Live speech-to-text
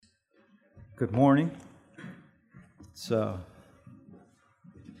Good morning. It's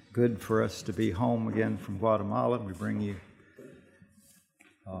good for us to be home again from Guatemala. We bring you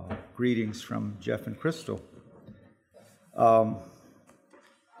greetings from Jeff and Crystal.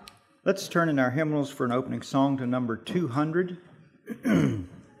 Let's turn in our hymnals for an opening song to number 200.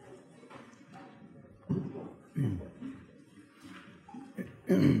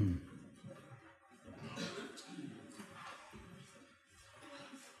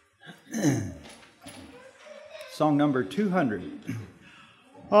 Song number 200.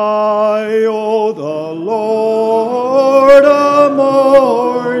 I owe the Lord a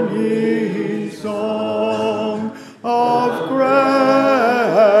morning song of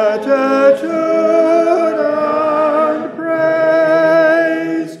gratitude and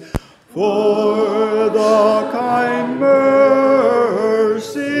praise for the kind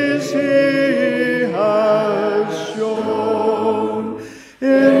mercies He has shown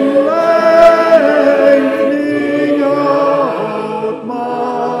in lengthening out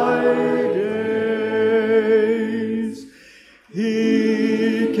my days.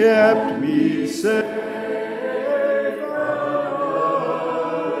 He kept me safe.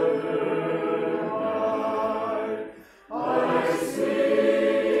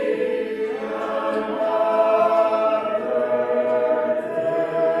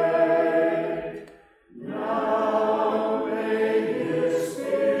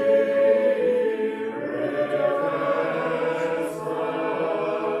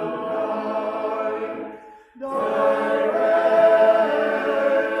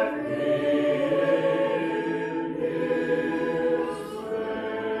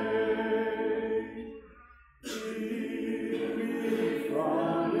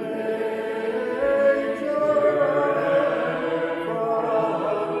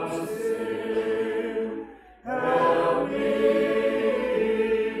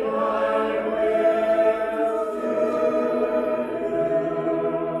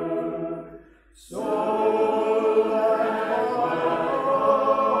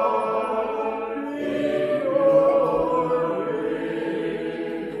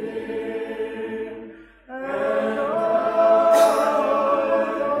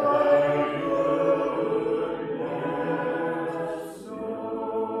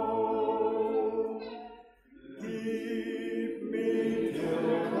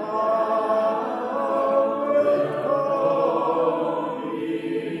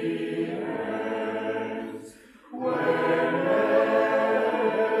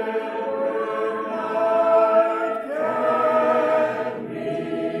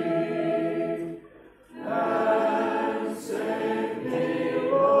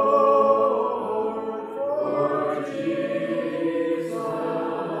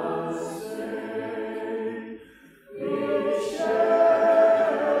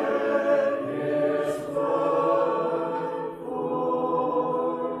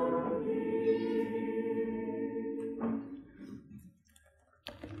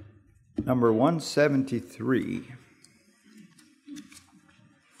 Number 173.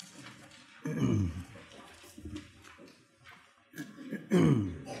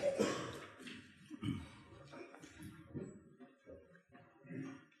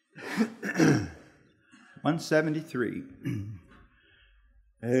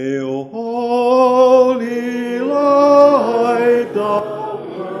 Hail, holy light, the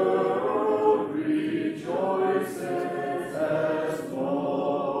world rejoices as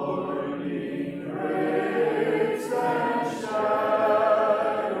morning breaks and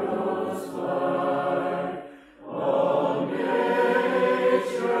shadows fly. All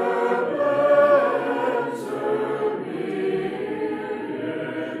nature blends her myriad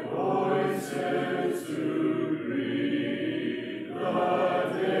voices to greet the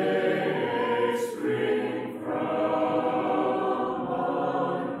day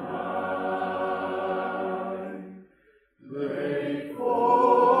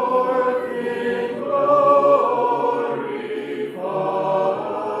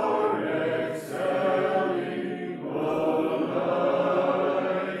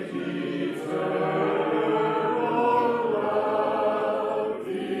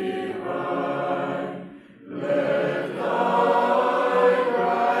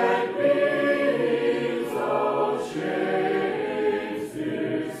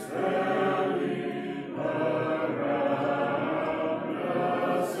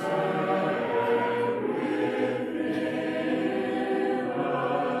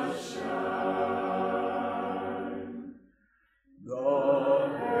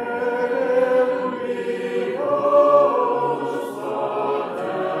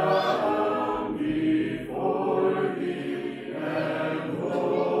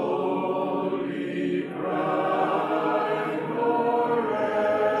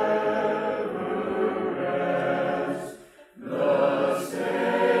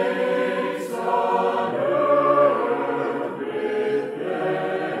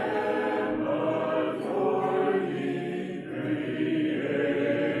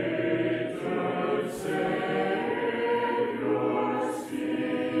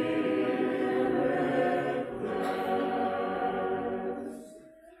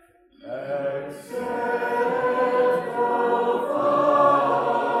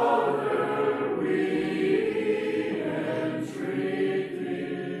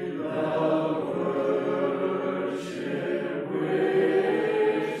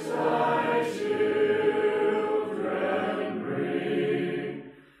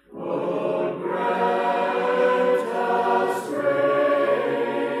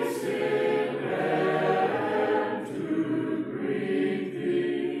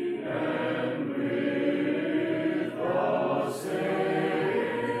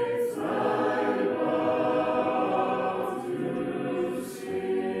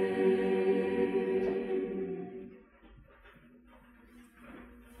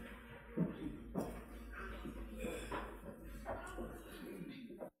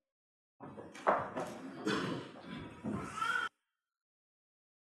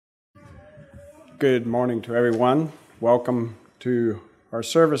Good morning to everyone. Welcome to our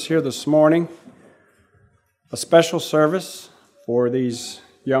service here this morning. A special service for these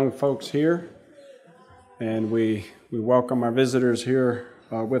young folks here, and we welcome our visitors here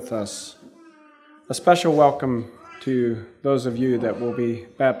with us. A special welcome to those of you that will be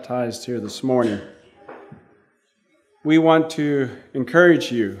baptized here this morning. We want to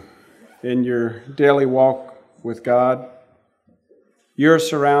encourage you in your daily walk with God. You're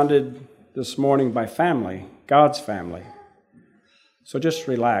surrounded this morning by family, God's family. So just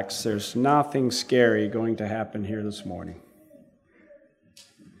relax. There's nothing scary going to happen here this morning.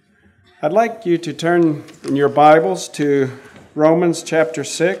 I'd like you to turn in your Bibles to Romans chapter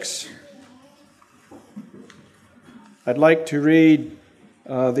 6. I'd like to read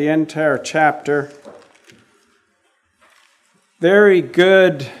the entire chapter. Very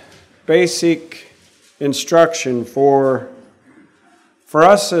good basic instruction for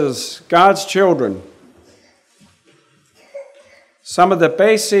us as God's children. Some of the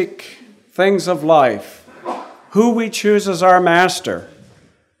basic things of life. Who we choose as our master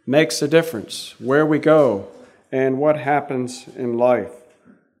makes a difference. Where we go and what happens in life.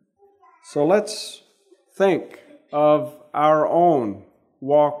 So let's think of our own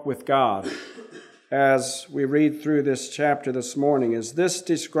walk with God as we read through this chapter this morning. Is this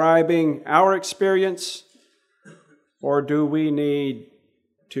describing our experience, or do we need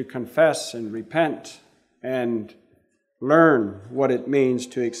to confess and repent and learn what it means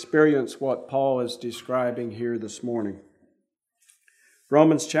to experience what Paul is describing here this morning?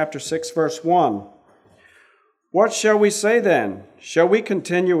 Romans chapter 6, verse 1. What shall we say then? Shall we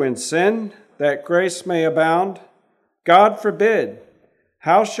continue in sin, that grace may abound? God forbid.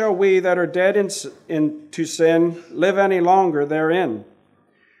 How shall we that are dead to sin live any longer therein?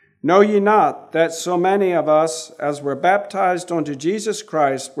 Know ye not that so many of us, as were baptized unto Jesus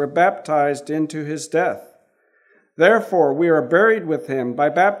Christ, were baptized into his death? Therefore we are buried with him by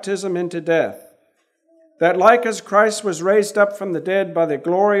baptism into death, that like as Christ was raised up from the dead by the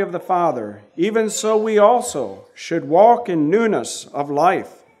glory of the Father, even so we also should walk in newness of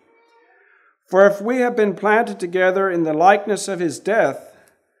life. For if we have been planted together in the likeness of his death,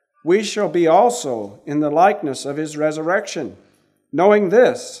 we shall be also in the likeness of his resurrection, knowing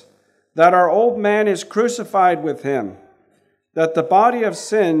this, that our old man is crucified with him, that the body of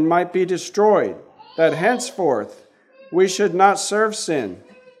sin might be destroyed, that henceforth we should not serve sin.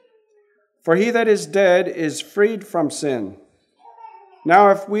 For he that is dead is freed from sin.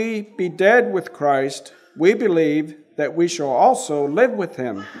 Now if we be dead with Christ, we believe that we shall also live with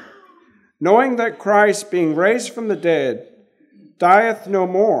him, knowing that Christ, being raised from the dead, dieth no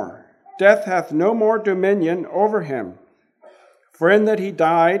more, death hath no more dominion over him. For in that he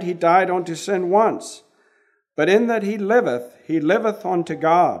died unto sin once, but in that he liveth unto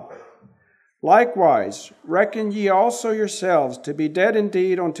God. Likewise, reckon ye also yourselves to be dead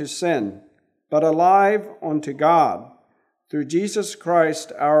indeed unto sin, but alive unto God, through Jesus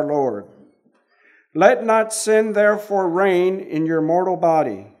Christ our Lord. Let not sin therefore reign in your mortal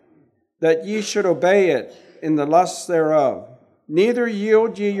body, that ye should obey it in the lusts thereof. Neither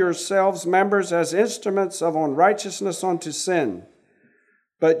yield ye yourselves members as instruments of unrighteousness unto sin,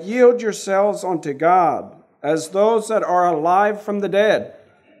 but yield yourselves unto God as those that are alive from the dead,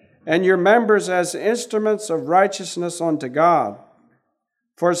 and your members as instruments of righteousness unto God.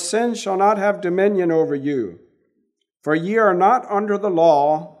 For sin shall not have dominion over you, for ye are not under the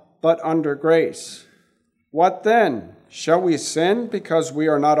law, but under grace. What then? Shall we sin because we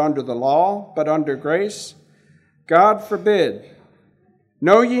are not under the law, but under grace? God forbid.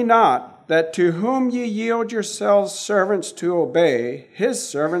 Know ye not that to whom ye yield yourselves servants to obey, his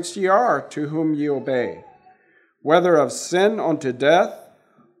servants ye are to whom ye obey, whether of sin unto death,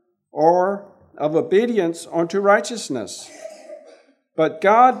 or of obedience unto righteousness? But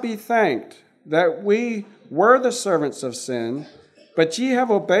God be thanked that we were the servants of sin, but ye have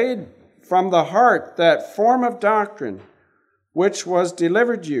obeyed from the heart that form of doctrine which was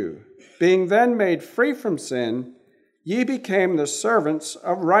delivered you. Being then made free from sin, ye became the servants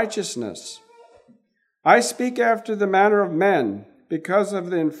of righteousness. I speak after the manner of men, because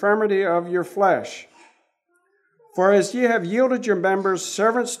of the infirmity of your flesh. For as ye have yielded your members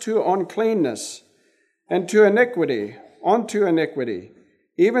servants to uncleanness, and to iniquity, unto iniquity,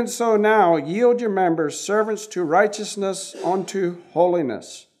 even so now yield your members servants to righteousness, unto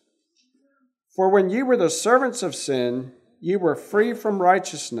holiness. For when ye were the servants of sin, ye were free from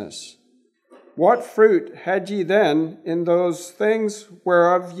righteousness. What fruit had ye then in those things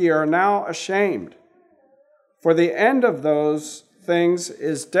whereof ye are now ashamed? For the end of those things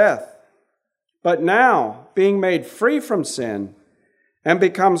is death. But now, being made free from sin, and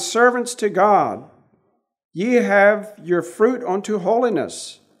become servants to God, Ye have your fruit unto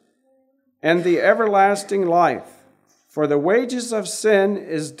holiness and the everlasting life. For the wages of sin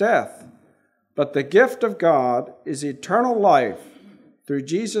is death, but the gift of God is eternal life through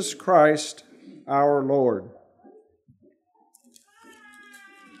Jesus Christ our Lord.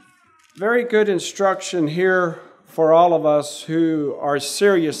 Very good instruction here for all of us who are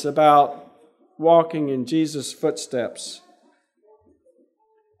serious about walking in Jesus' footsteps.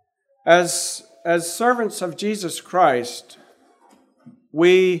 As servants of Jesus Christ,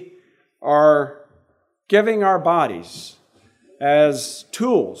 we are giving our bodies as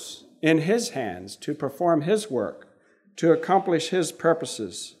tools in His hands to perform His work, to accomplish His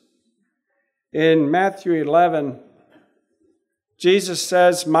purposes. In Matthew 11, Jesus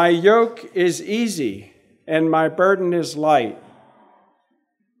says, "My yoke is easy and my burden is light."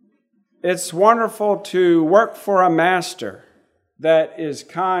 It's wonderful to work for a master that is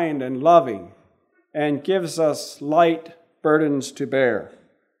kind and loving and gives us light burdens to bear.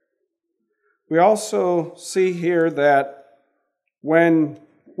 We also see here that when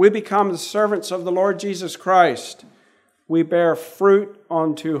we become the servants of the Lord Jesus Christ, we bear fruit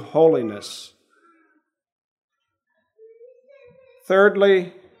unto holiness.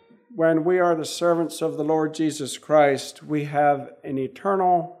 Thirdly, when we are the servants of the Lord Jesus Christ, we have an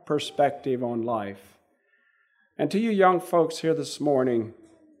eternal perspective on life. And to you young folks here this morning,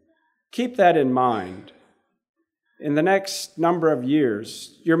 keep that in mind. In the next number of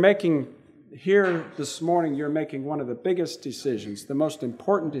years, you're making one of the biggest decisions, the most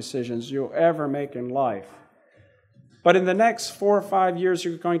important decisions you'll ever make in life. But in the next 4 or 5 years,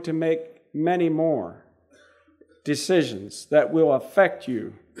 you're going to make many more decisions that will affect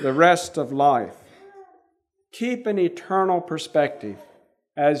you the rest of life. Keep an eternal perspective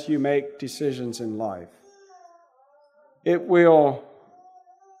as you make decisions in life. It will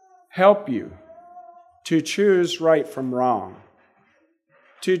help you to choose right from wrong,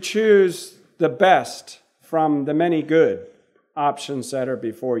 to choose the best from the many good options that are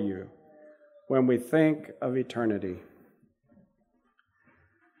before you when we think of eternity.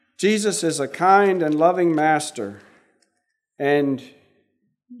 Jesus is a kind and loving master, and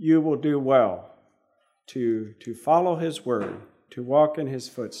you will do well to follow His word, to walk in His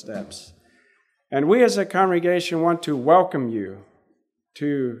footsteps. And we as a congregation want to welcome you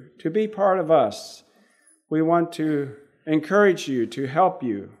to be part of us. We want to encourage you, to help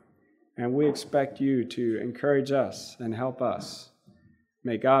you, and we expect you to encourage us and help us.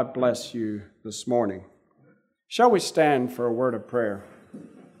 May God bless you this morning. Shall we stand for a word of prayer?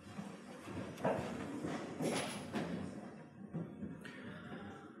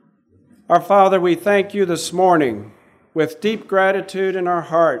 Our Father, we thank you this morning with deep gratitude in our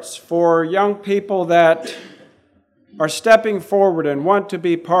hearts for young people that are stepping forward and want to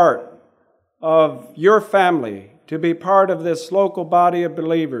be part of your family, to be part of this local body of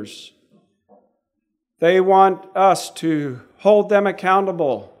believers. They want us to hold them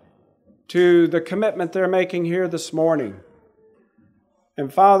accountable to the commitment they're making here this morning.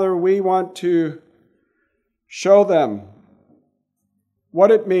 And Father, we want to show them what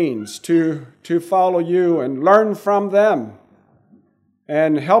it means to follow you and learn from them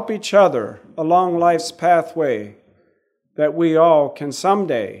and help each other along life's pathway that we all can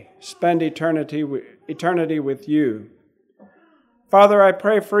someday spend eternity with you. Father, I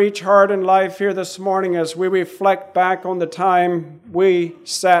pray for each heart and life here this morning as we reflect back on the time we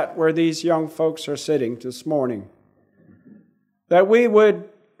sat where these young folks are sitting this morning, that we would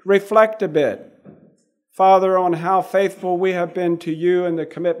reflect a bit, Father, on how faithful we have been to you and the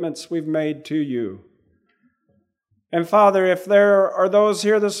commitments we've made to you. And Father, if there are those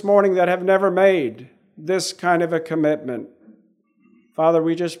here this morning that have never made this kind of a commitment, Father,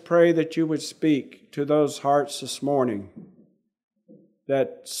 we just pray that you would speak to those hearts this morning,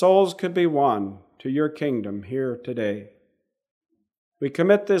 that souls could be won to your kingdom here today. We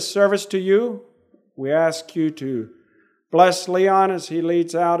commit this service to you. We ask you to bless Leon as he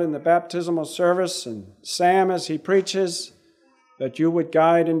leads out in the baptismal service and Sam as he preaches, that you would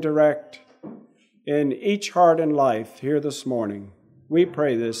guide and direct in each heart and life here this morning. We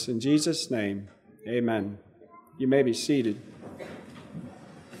pray this in Jesus' name. Amen. You may be seated.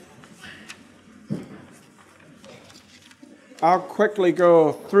 I'll quickly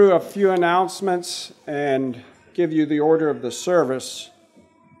go through a few announcements and give you the order of the service.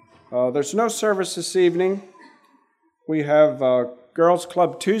 There's no service this evening. We have Girls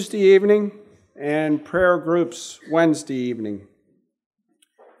Club Tuesday evening and prayer groups Wednesday evening.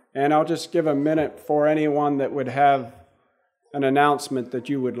 And I'll just give a minute for anyone that would have an announcement that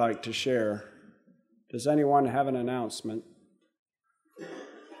you would like to share. Does anyone have an announcement?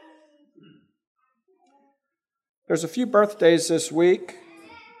 There's a few birthdays this week.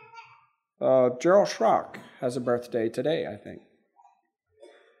 Gerald Schrock has a birthday today, I think.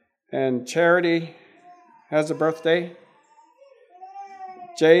 And Charity has a birthday.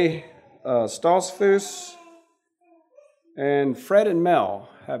 Jay Stolzfus and Fred and Mel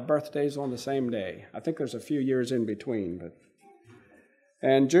have birthdays on the same day. I think there's a few years in between.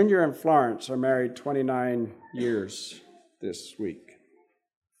 And Junior and Florence are married 29 years this week.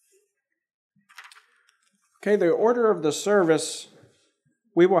 Okay, the order of the service,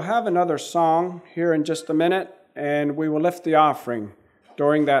 we will have another song here in just a minute, and we will lift the offering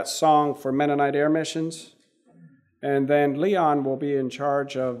during that song for Mennonite Air Missions. And then Leon will be in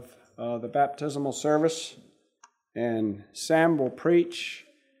charge of the baptismal service, and Sam will preach,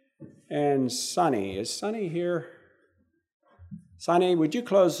 and Sonny. Is Sonny here? Sonny, would you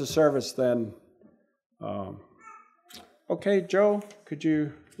close the service then? Okay, Joe, could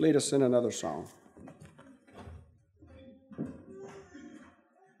you lead us in another song?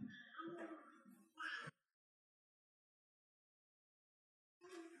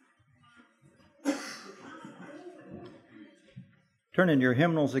 Turn in your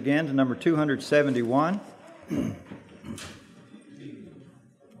hymnals again to number 271.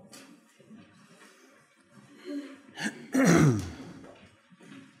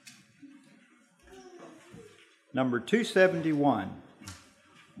 Number 271.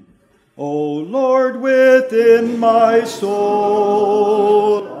 O Lord, within my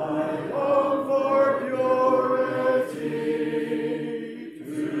soul, I long for purity,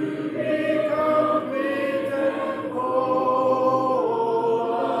 to be complete and whole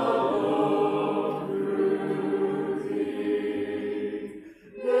alone through Thee.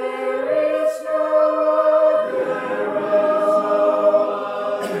 There is no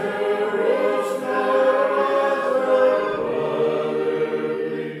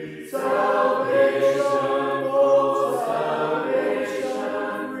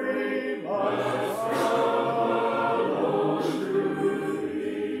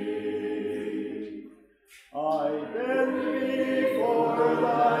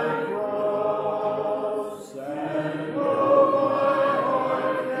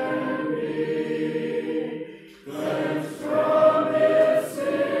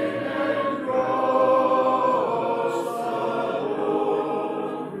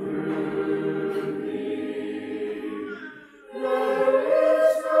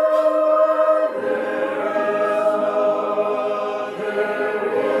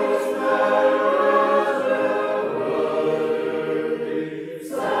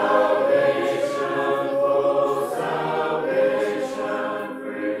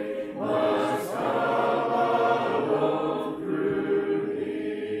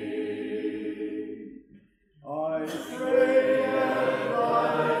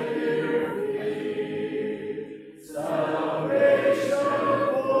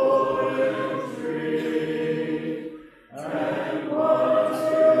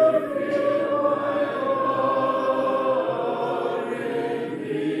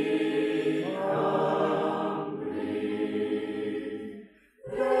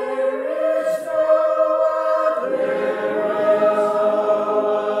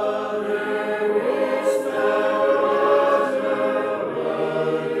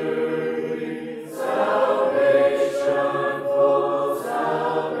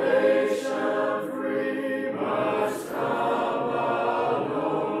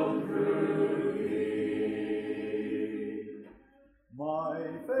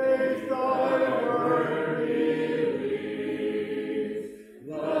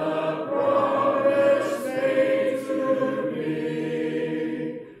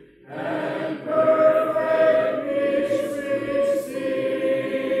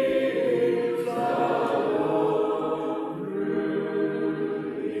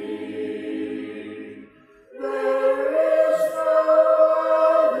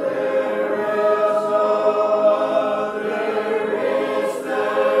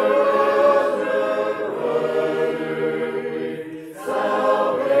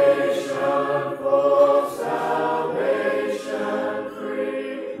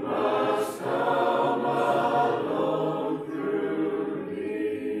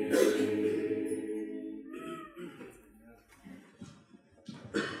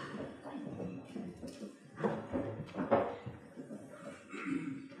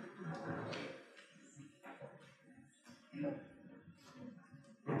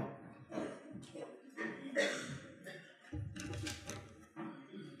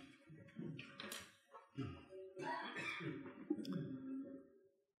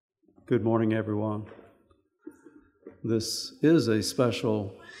Good morning, everyone. This is a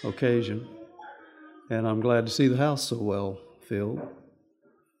special occasion, and I'm glad to see the house so well filled.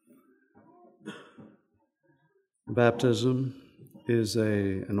 Baptism is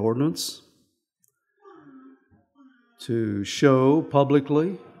an ordinance to show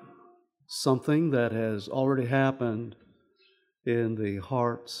publicly something that has already happened in the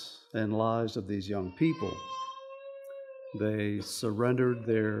hearts and lives of these young people. They surrendered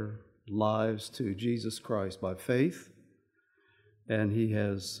their lives to Jesus Christ by faith, and He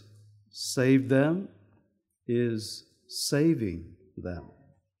has saved them, is saving them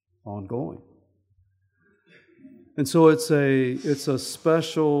ongoing. And so it's a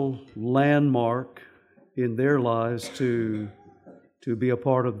special landmark in their lives to be a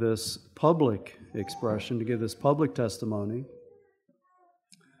part of this public expression, to give this public testimony.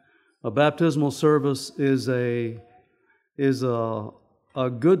 A baptismal service is a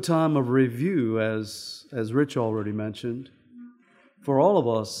good time of review, as Rich already mentioned, for all of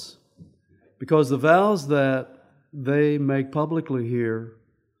us, because the vows that they make publicly here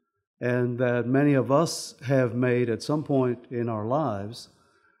and that many of us have made at some point in our lives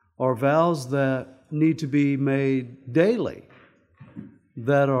are vows that need to be made daily,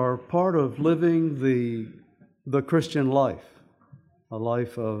 that are part of living the Christian life, a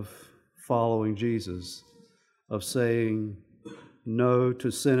life of following Jesus, of saying no to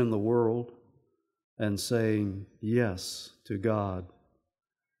sin in the world and saying yes to God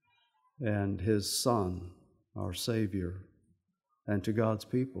and His Son, our Savior, and to God's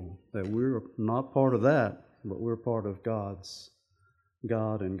people, that we're not part of that, but we're part of God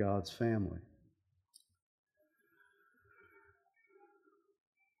and God's family.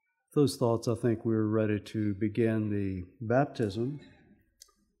 Those thoughts, I think we're ready to begin the baptism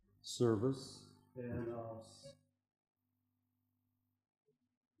service. And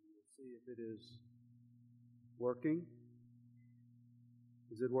see if it is working.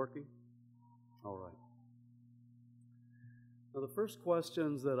 Is it working? All right. Now, the first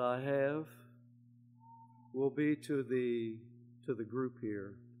questions that I have will be to the group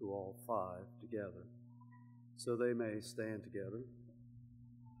here, to all five together, so they may stand together.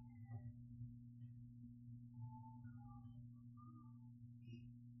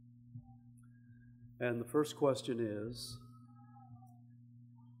 And the first question is,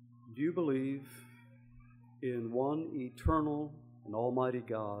 do you believe in one eternal and almighty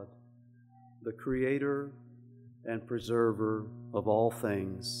God, the Creator and Preserver of all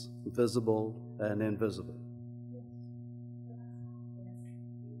things, visible and invisible?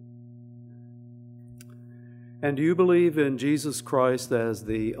 And do you believe in Jesus Christ as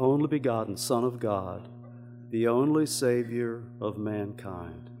the only begotten Son of God, the only Savior of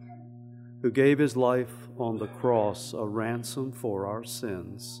mankind, who gave His life on the cross a ransom for our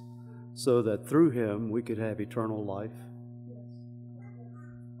sins, so that through Him we could have eternal life?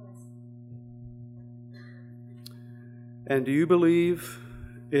 And do you believe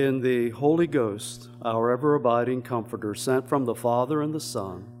in the Holy Ghost, our ever-abiding Comforter, sent from the Father and the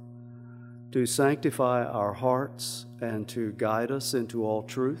Son, to sanctify our hearts and to guide us into all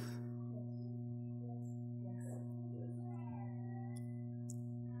truth?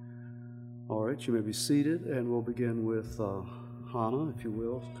 All right, you may be seated, and we'll begin with Hannah, if you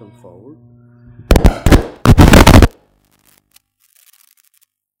will, come forward.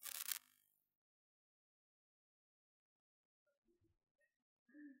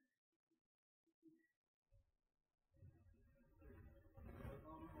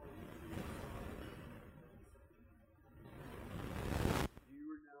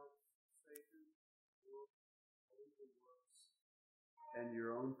 And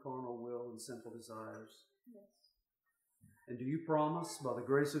your own carnal will and simple desires? Yes. And do you promise, by the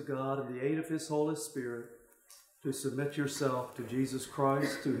grace of God and the aid of His Holy Spirit, to submit yourself to Jesus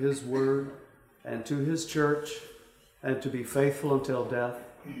Christ, to His Word, and to His church, and to be faithful until death?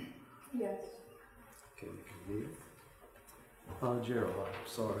 Yes. Okay, you can leave. Gerald, I'm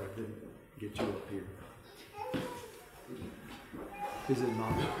sorry I didn't get you up here. Is it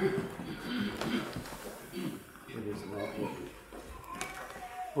not? It is not working.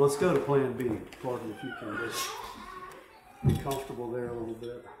 Well, let's go to Plan B. Pardon if you can just be comfortable there a little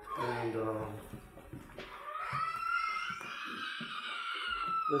bit. And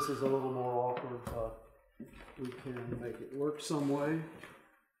this is a little more awkward, but we can make it work some way.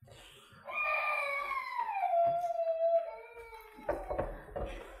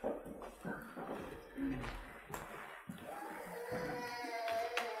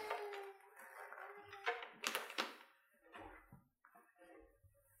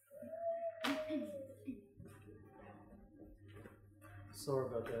 Sorry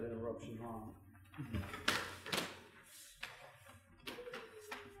about that interruption, Ron.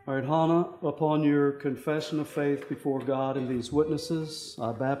 All right, Hannah, upon your confession of faith before God and these witnesses,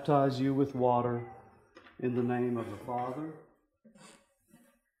 I baptize you with water in the name of the Father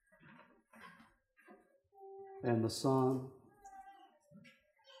and the Son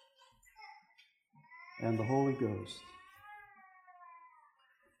and the Holy Ghost.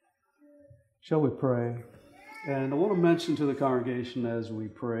 Shall we pray? And I want to mention to the congregation as we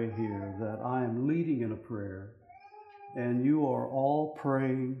pray here that I am leading in a prayer, and you are all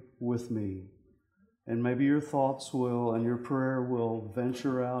praying with me. And maybe your thoughts will, and your prayer will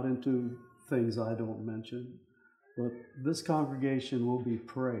venture out into things I don't mention. But this congregation will be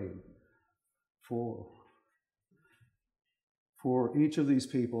praying for each of these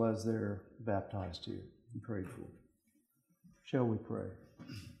people as they're baptized here and prayed for. Shall we pray?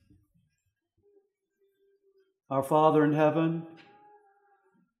 Our Father in heaven,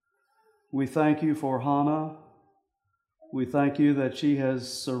 we thank you for Hannah. We thank you that she has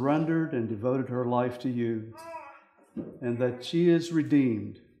surrendered and devoted her life to you, and that she is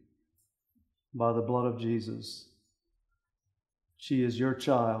redeemed by the blood of Jesus. She is your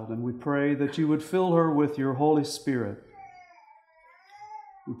child, and we pray that you would fill her with your Holy Spirit.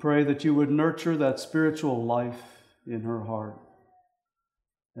 We pray that you would nurture that spiritual life in her heart,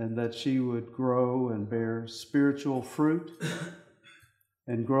 and that she would grow and bear spiritual fruit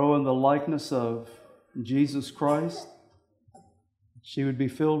and grow in the likeness of Jesus Christ. She would be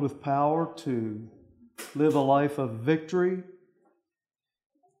filled with power to live a life of victory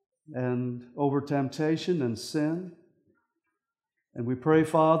and over temptation and sin. And we pray,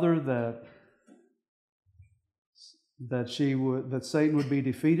 Father, that Satan would be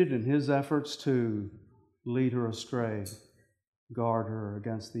defeated in his efforts to lead her astray, guard her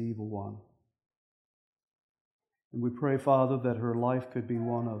against the evil one. And we pray, Father, that her life could be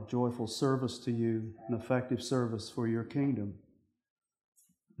one of joyful service to you, an effective service for your kingdom,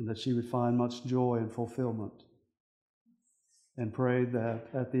 and that she would find much joy and fulfillment. And pray that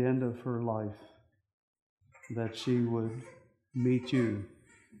at the end of her life, that she would meet you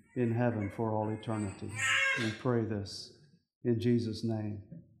in heaven for all eternity. We pray this in Jesus' name.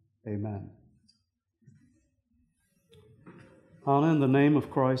 Amen. Hannah, in the name of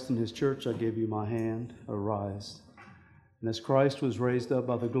Christ and His church, I give you my hand. Arise. And as Christ was raised up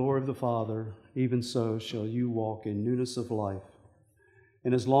by the glory of the Father, even so shall you walk in newness of life.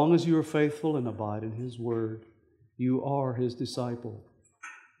 And as long as you are faithful and abide in His word, you are His disciple,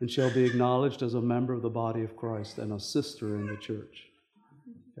 and shall be acknowledged as a member of the body of Christ and a sister in the church.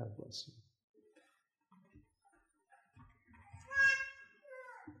 God bless you.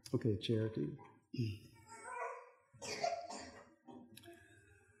 Okay, Charity.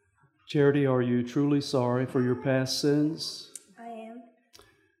 Charity, are you truly sorry for your past sins? I am.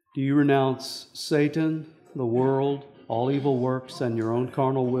 Do you renounce Satan, the world, all evil works, and your own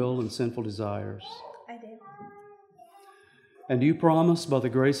carnal will and sinful desires? I do. And do you promise, by the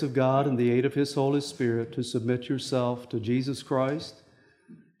grace of God and the aid of His Holy Spirit, to submit yourself to Jesus Christ,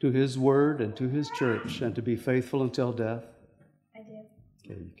 to His Word, and to His church, and to be faithful until death? I do.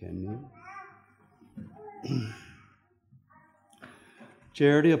 Okay, you can kneel.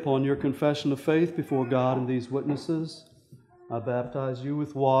 Charity, upon your confession of faith before God and these witnesses, I baptize you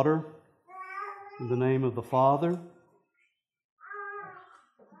with water in the name of the Father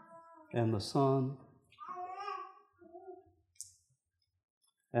and the Son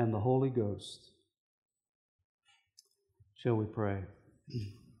and the Holy Ghost. Shall we pray?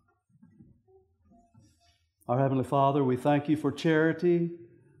 Our Heavenly Father, we thank you for Charity.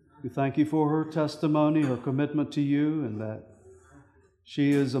 We thank you for her testimony, her commitment to you, and that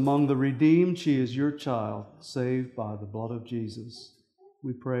she is among the redeemed. She is your child, saved by the blood of Jesus.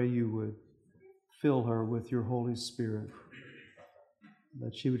 We pray you would fill her with your Holy Spirit,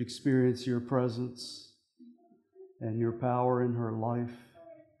 that she would experience your presence and your power in her life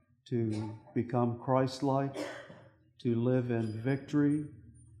to become Christ-like, to live in victory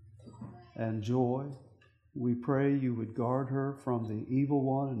and joy. We pray you would guard her from the evil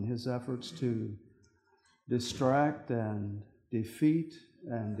one and his efforts to distract and defeat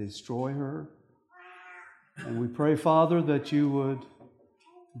and destroy her. And we pray, Father, that you would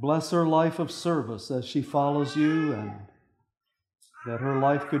bless her life of service as she follows you, and that her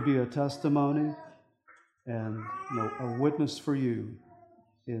life could be a testimony and a witness for you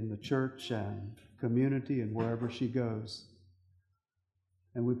in the church and community and wherever she goes.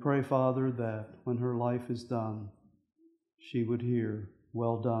 And we pray, Father, that when her life is done, she would hear,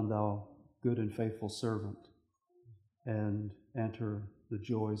 "Well done, thou good and faithful servant," and enter the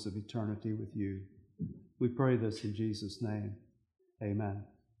joys of eternity with you. We pray this in Jesus' name. Amen.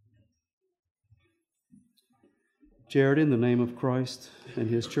 Charity, in the name of Christ and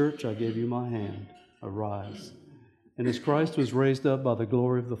his church, I give you my hand. Arise. And as Christ was raised up by the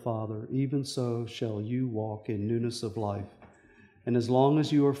glory of the Father, even so shall you walk in newness of life. And as long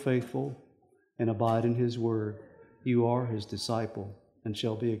as you are faithful and abide in his word, you are his disciple and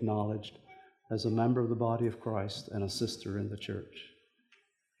shall be acknowledged as a member of the body of Christ and a sister in the church.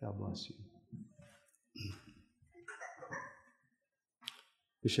 God bless you.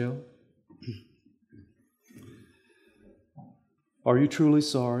 Michelle? Are you truly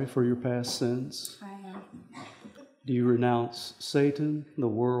sorry for your past sins? I am. Do you renounce Satan, the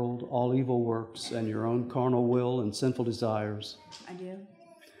world, all evil works, and your own carnal will and sinful desires? I do.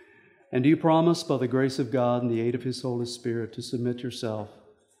 And do you promise, by the grace of God and the aid of his Holy Spirit, to submit yourself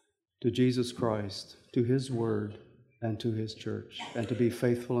to Jesus Christ, to his word, and to his church, and to be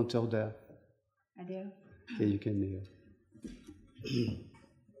faithful until death? I do. Okay, you can kneel.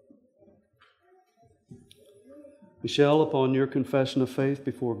 Michelle, upon your confession of faith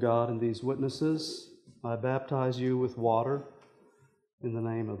before God and these witnesses, I baptize you with water in the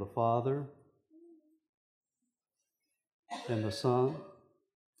name of the Father and the Son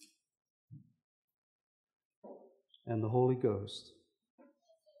and the Holy Ghost.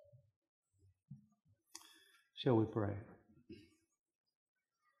 Shall we pray?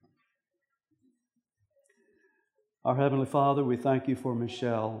 Our Heavenly Father, we thank you for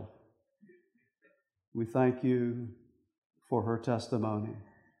Michelle. We thank you for her testimony,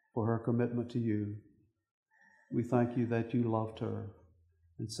 for her commitment to you. We thank you that you loved her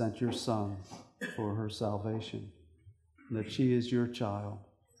and sent your Son for her salvation, and that she is your child.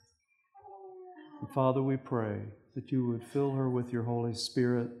 And Father, we pray that you would fill her with your Holy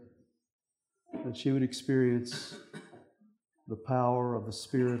Spirit, that she would experience the power of the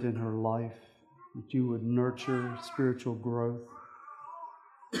Spirit in her life, that you would nurture spiritual growth,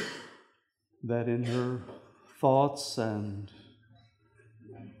 that in her thoughts and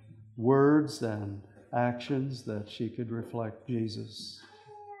words and actions that she could reflect Jesus.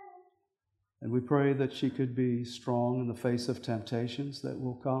 And we pray that she could be strong in the face of temptations that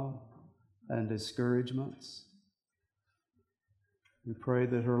will come and discouragements. We pray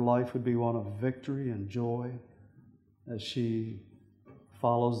that her life would be one of victory and joy as she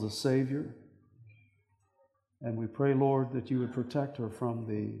follows the Savior. And we pray, Lord, that you would protect her from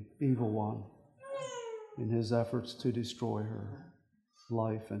the evil one in his efforts to destroy her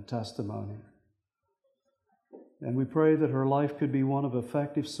life and testimony. And we pray that her life could be one of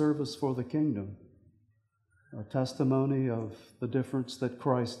effective service for the kingdom, a testimony of the difference that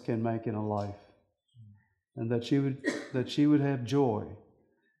Christ can make in a life, and that she would have joy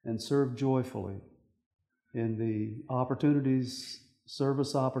and serve joyfully in the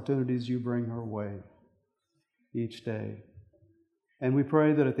service opportunities you bring her way each day. And we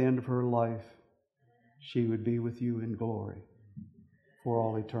pray that at the end of her life, she would be with you in glory for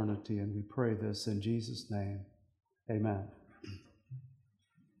all eternity. And we pray this in Jesus' name. Amen.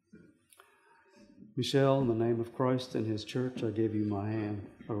 Michelle, in the name of Christ and his church, I give you my hand.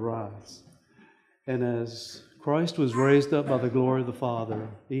 Arise. And as Christ was raised up by the glory of the Father,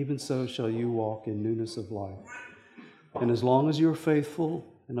 even so shall you walk in newness of life. And as long as you are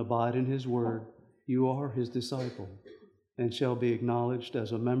faithful and abide in his word, you are his disciple and shall be acknowledged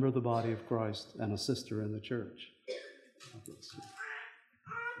as a member of the body of Christ and a sister in the church. God bless you.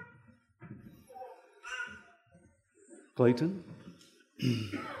 Clayton?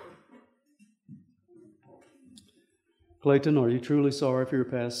 Clayton, are you truly sorry for your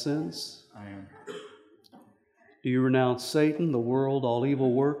past sins? I am. Do you renounce Satan, the world, all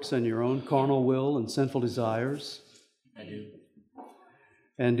evil works, and your own carnal will and sinful desires? I do.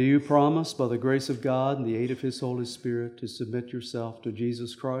 And do you promise, by the grace of God and the aid of his Holy Spirit, to submit yourself to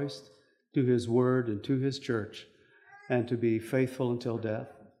Jesus Christ, to his word, and to his church, and to be faithful until death?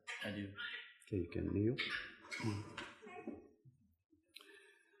 I do. Okay, you can kneel.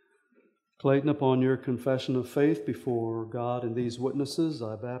 Clayton, upon your confession of faith before God and these witnesses,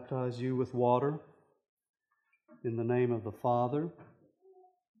 I baptize you with water in the name of the Father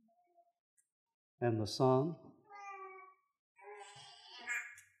and the Son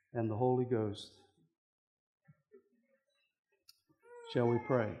and the Holy Ghost. Shall we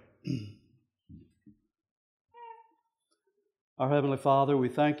pray? Our Heavenly Father, we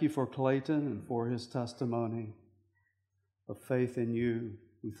thank you for Clayton and for his testimony of faith in you.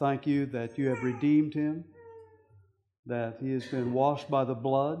 We thank you that you have redeemed him, that he has been washed by the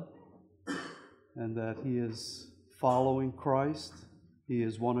blood, and that he is following Christ. He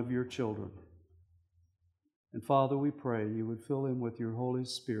is one of your children. And Father, we pray you would fill him with your Holy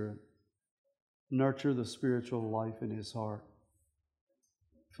Spirit, nurture the spiritual life in his heart,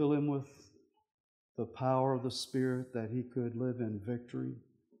 fill him with the power of the Spirit, that he could live in victory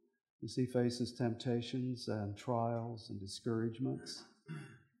as he faces temptations and trials and discouragements,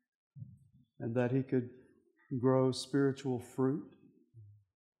 and that he could grow spiritual fruit,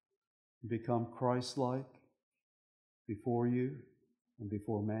 become Christ-like before you and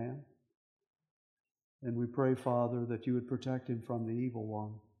before man. And we pray, Father, that you would protect him from the evil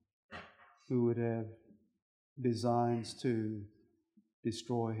one who would have designs to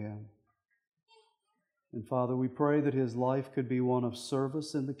destroy him. And Father, we pray that his life could be one of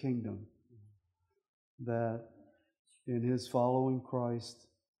service in the kingdom, that in his following Christ,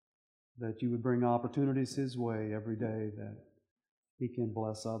 that you would bring opportunities his way every day, that he can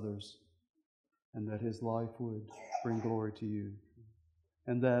bless others, and that his life would bring glory to you.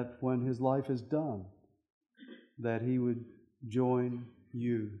 And that when his life is done, that he would join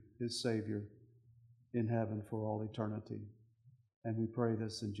you, his Savior, in heaven for all eternity. And we pray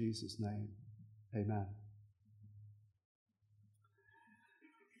this in Jesus' name. Amen.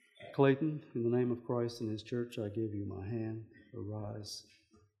 Clayton, in the name of Christ and his church, I give you my hand. Arise.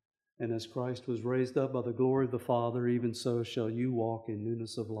 And as Christ was raised up by the glory of the Father, even so shall you walk in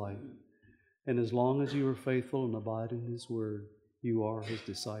newness of life. And as long as you are faithful and abide in his word, you are his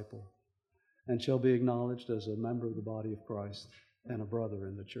disciple, and shall be acknowledged as a member of the body of Christ and a brother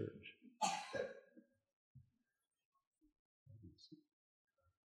in the church.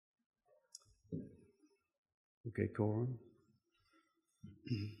 Okay, Corin.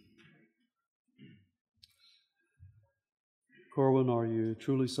 Corwin, are you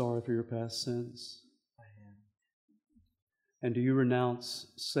truly sorry for your past sins? I am. And do you renounce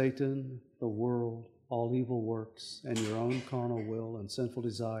Satan, the world, all evil works, and your own carnal will and sinful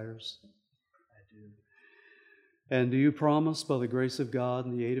desires? I do. And do you promise, by the grace of God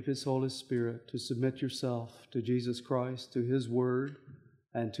and the aid of his Holy Spirit, to submit yourself to Jesus Christ, to his word,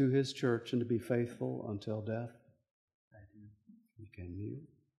 and to his church, and to be faithful until death? I do. You can kneel.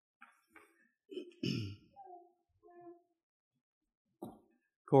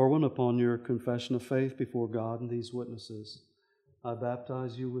 Corwin, upon your confession of faith before God and these witnesses, I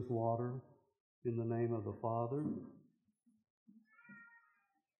baptize you with water in the name of the Father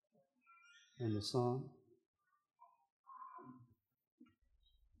and the Son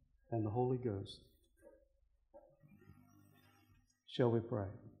and the Holy Ghost. Shall we pray?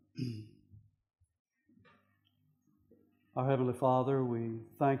 Our Heavenly Father, we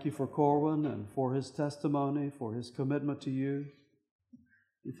thank you for Corwin and for his testimony, for his commitment to you.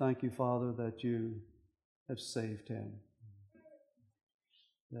 We thank you, Father, that you have saved him,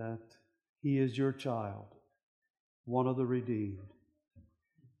 that he is your child, one of the redeemed.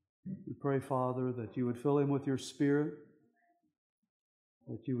 We pray, Father, that you would fill him with your Spirit,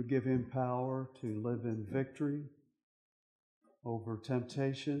 that you would give him power to live in victory over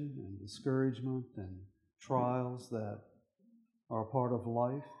temptation and discouragement and trials that are a part of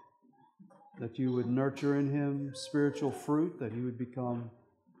life, that you would nurture in him spiritual fruit, that he would become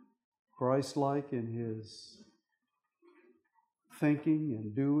Christ-like in his thinking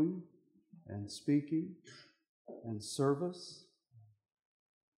and doing and speaking and service.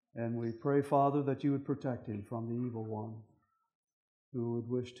 And we pray, Father, that you would protect him from the evil one who would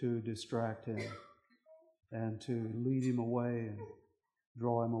wish to distract him and to lead him away and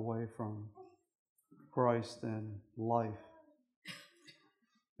draw him away from Christ and life.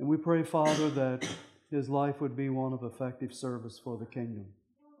 And we pray, Father, that his life would be one of effective service for the kingdom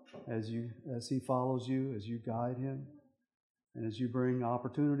as he follows you, as you guide him, and as you bring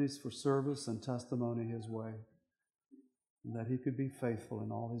opportunities for service and testimony his way, and that he could be faithful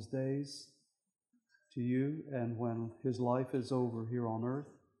in all his days to you, and when his life is over here on earth,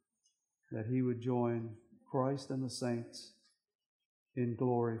 that he would join Christ and the saints in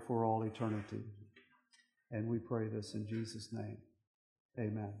glory for all eternity. And we pray this in Jesus' name.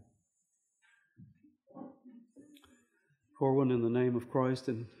 Amen. Corwin, in the name of Christ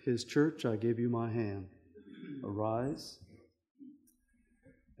and his church, I give you my hand. Arise.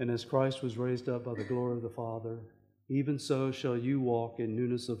 And as Christ was raised up by the glory of the Father, even so shall you walk in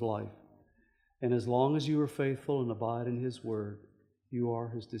newness of life. And as long as you are faithful and abide in his word, you are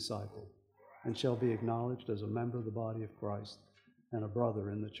his disciple, and shall be acknowledged as a member of the body of Christ and a brother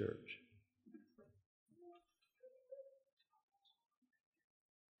in the church.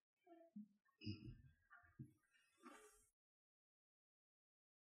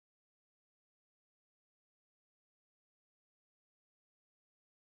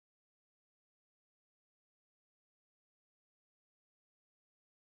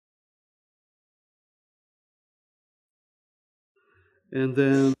 And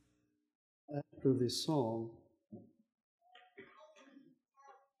then after this song,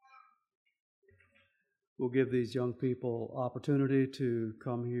 we'll give these young people opportunity to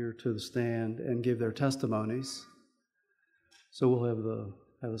come here to the stand and give their testimonies. So we'll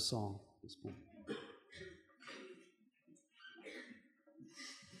have a song this morning.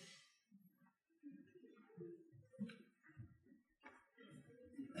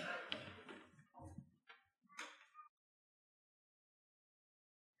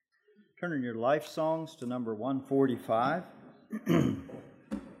 Turn in your life songs to number 145.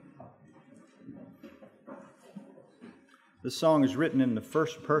 This song is written in the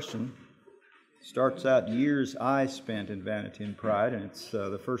first person. Starts out, years I spent in vanity and pride, and it's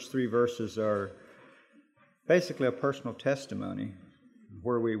the first three verses are basically a personal testimony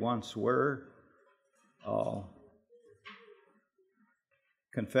where we once were,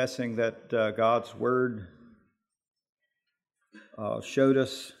 confessing that God's Word showed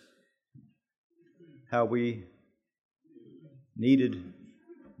us how we needed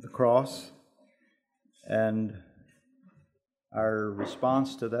the cross, and our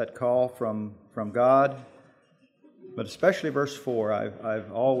response to that call from God. But especially verse 4,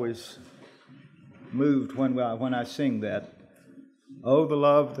 I've always moved when I sing that. Oh, the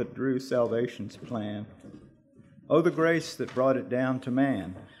love that drew salvation's plan. Oh, the grace that brought it down to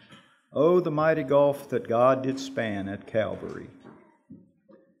man. Oh, the mighty gulf that God did span at Calvary.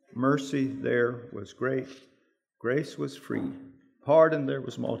 Mercy there was great, grace was free, pardon there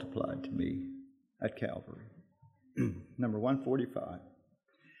was multiplied to me at Calvary. Number 145.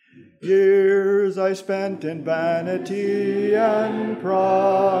 Years I spent in vanity and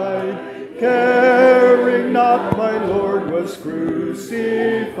pride, caring not my Lord was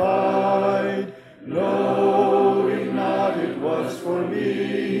crucified, knowing not it was for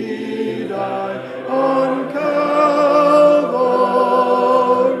me He died on Calvary.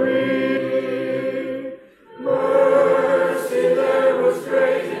 Mercy there was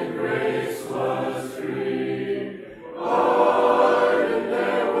great and grace was free. Pardon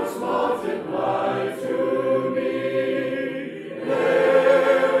there was multiplied to me.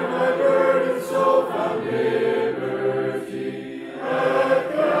 There my burdened soul found liberty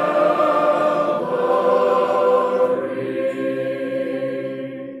at Calvary.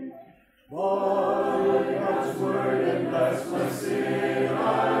 By God's word and bless my sin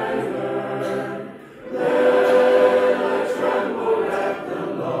I learned. Then I trembled at the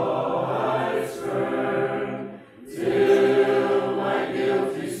law I spurned, till my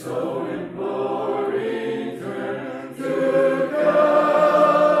guilty soul imploring turned to Calvary.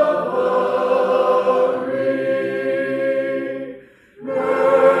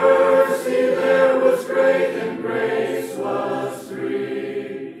 Mercy there was great and grace was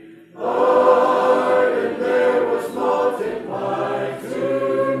free. Pardon there was multiplied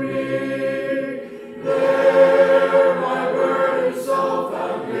to me. There my burdened soul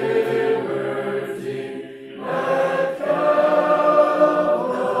found liberty at Calvary.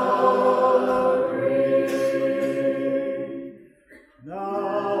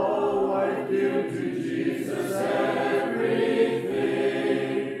 Now I give to Jesus everything.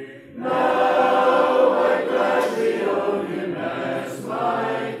 Now I gladly own Him as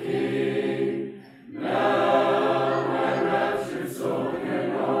my King. Now my raptured soul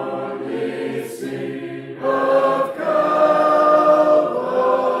can only sing of Calvary.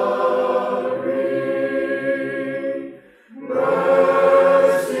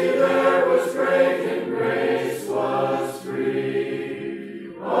 Mercy there was great and grace was free.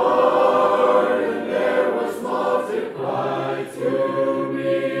 Pardon there was multiplied to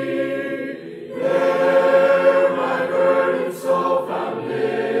me. There my burdened soul found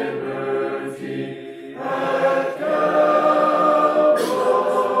liberty at Calvary.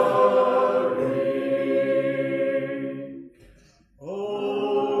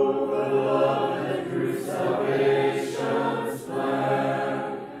 Oh, the love that drew salvation's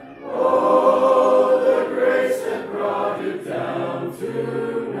plan. Oh, the grace that brought it down to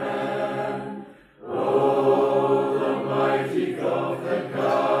man. Oh, the mighty gulf that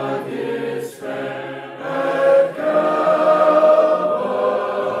God did span at Calvary.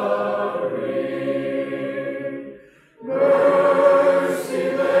 Mercy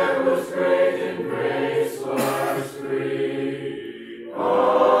there was great and grace was free.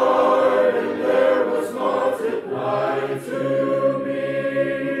 Pardon there was multiplied to me.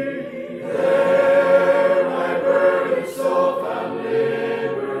 There my burdened soul found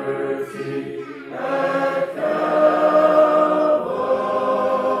liberty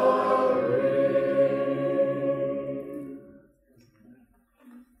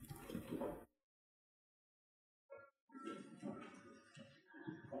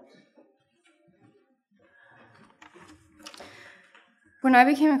When I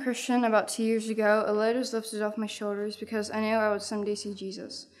became a Christian about 2 years ago, a load was lifted off my shoulders because I knew I would someday see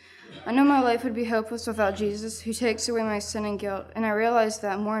Jesus. I know my life would be hopeless without Jesus, who takes away my sin and guilt, and I realize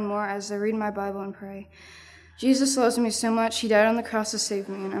that more and more as I read my Bible and pray. Jesus loves me so much, he died on the cross to save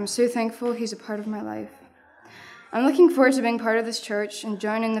me, and I'm so thankful he's a part of my life. I'm looking forward to being part of this church and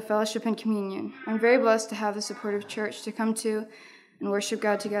joining the fellowship and communion. I'm very blessed to have the supportive church to come to and worship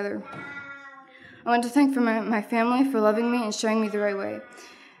God together. I want to thank my family for loving me and showing me the right way,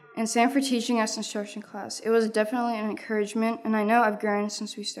 and Sam for teaching us instruction class. It was definitely an encouragement, and I know I've grown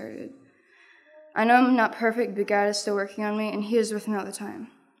since we started. I know I'm not perfect, but God is still working on me, and he is with me all the time.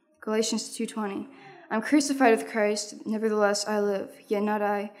 Galatians 2:20. I'm crucified with Christ, nevertheless I live, yet not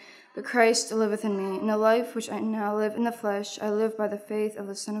I, but Christ liveth in me. In the life which I now live in the flesh, I live by the faith of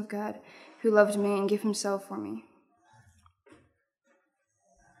the Son of God, who loved me and gave himself for me.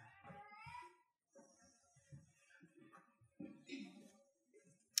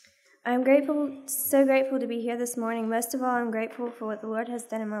 I'm so grateful to be here this morning. Most of all, I'm grateful for what the Lord has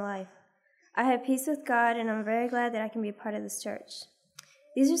done in my life. I have peace with God, and I'm very glad that I can be a part of this church.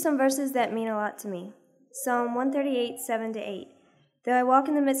 These are some verses that mean a lot to me. Psalm 138, 7-8. Though I walk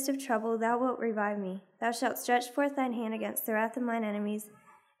in the midst of trouble, thou wilt revive me. Thou shalt stretch forth thine hand against the wrath of mine enemies,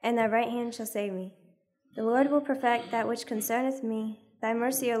 and thy right hand shall save me. The Lord will perfect that which concerneth me. Thy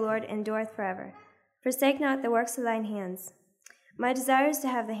mercy, O Lord, endureth forever. Forsake not the works of thine hands. My desire is to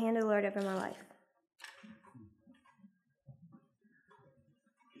have the hand of the Lord over my life.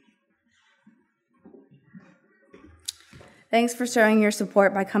 Thanks for showing your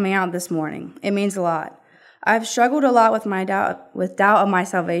support by coming out this morning. It means a lot. I've struggled a lot with doubt of my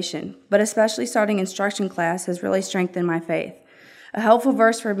salvation, but especially starting instruction class has really strengthened my faith. A helpful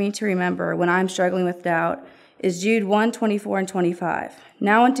verse for me to remember when I'm struggling with doubt is Jude 1:24 and 25.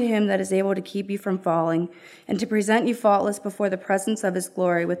 Now unto him that is able to keep you from falling, and to present you faultless before the presence of his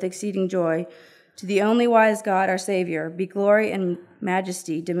glory with exceeding joy, to the only wise God our Savior, be glory and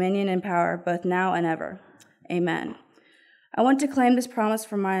majesty, dominion and power, both now and ever. Amen. I want to claim this promise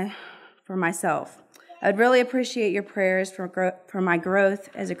for myself. I'd really appreciate your prayers for my growth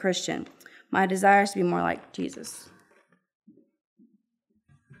as a Christian. My desire is to be more like Jesus.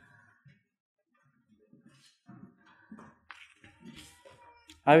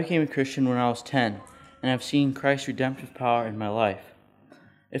 I became a Christian when I was 10, and I've seen Christ's redemptive power in my life.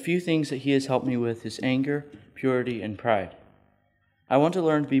 A few things that he has helped me with is anger, purity, and pride. I want to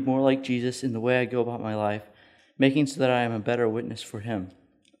learn to be more like Jesus in the way I go about my life, making so that I am a better witness for him.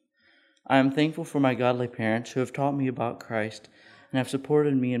 I am thankful for my godly parents who have taught me about Christ and have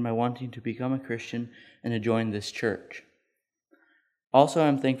supported me in my wanting to become a Christian and to join this church. Also, I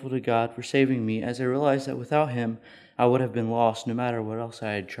am thankful to God for saving me, as I realize that without him, I would have been lost no matter what else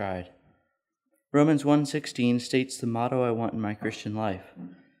I had tried. Romans 1:16 states the motto I want in my Christian life.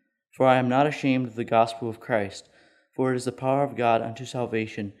 For I am not ashamed of the gospel of Christ, for it is the power of God unto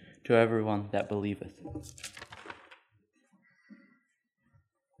salvation to everyone that believeth.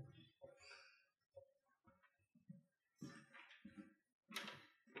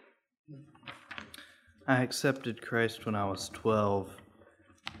 I accepted Christ when I was 12,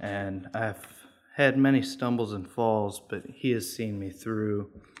 and I've had many stumbles and falls, but he has seen me through.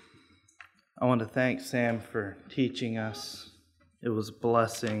 I want to thank Sam for teaching us. It was a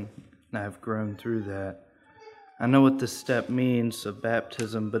blessing, and I've grown through that. I know what this step means of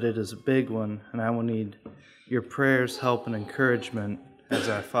baptism, but it is a big one, and I will need your prayers, help, and encouragement as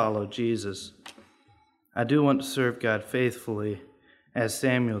I follow Jesus. I do want to serve God faithfully, as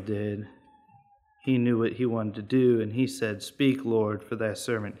Samuel did. He knew what he wanted to do, and he said, "Speak, Lord, for thy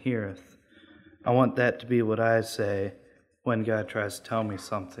servant heareth." I want that to be what I say when God tries to tell me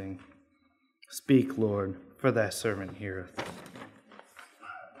something. Speak, Lord, for thy servant heareth.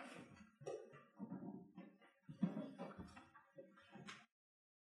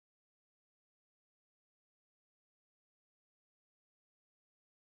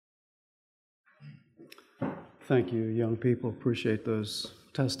 Thank you, young people. Appreciate those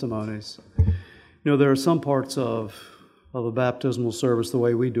testimonies. You know, there are some parts of a baptismal service, the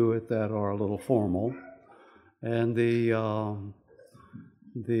way we do it, that are a little formal. And the I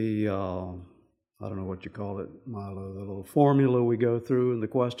don't know what you call it, Milo, the little formula we go through and the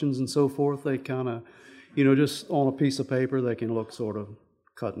questions and so forth, they kind of, you know, just on a piece of paper, they can look sort of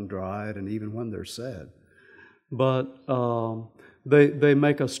cut and dried, and even when they're said. But they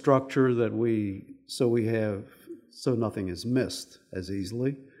make a structure that so nothing is missed as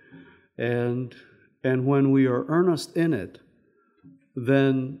easily. And when we are earnest in it,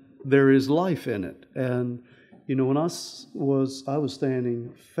 then there is life in it. And you know, when I was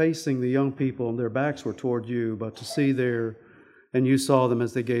standing facing the young people and their backs were toward you, but to see their and you saw them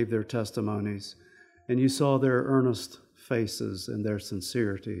as they gave their testimonies, and you saw their earnest faces and their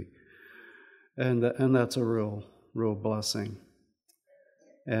sincerity, and that's a real blessing.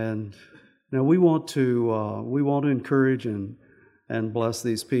 And now we want to encourage and bless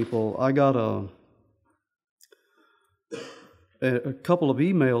these people. I got a couple of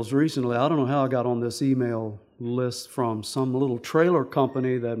emails recently. I don't know how I got on this email list from some little trailer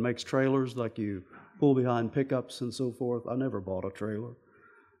company that makes trailers like you pull behind pickups and so forth. I never bought a trailer,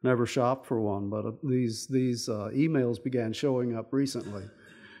 never shopped for one, but these emails began showing up recently.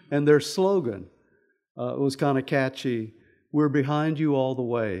 And their slogan was kind of catchy: "We're behind you all the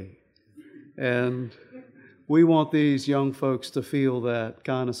way." And we want these young folks to feel that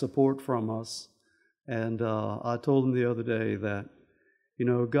kind of support from us. And I told them the other day that,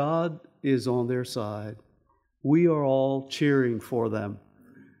 God is on their side. We are all cheering for them.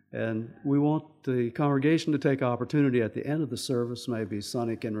 And we want the congregation to take opportunity at the end of the service. Maybe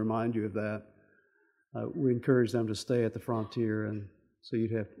Sonny can remind you of that. We encourage them to stay at the frontier, and so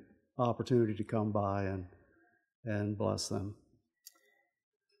you'd have opportunity to come by and bless them.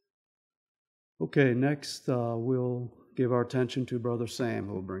 Okay, next we'll give our attention to Brother Sam,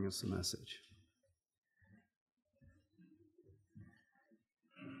 who will bring us the message.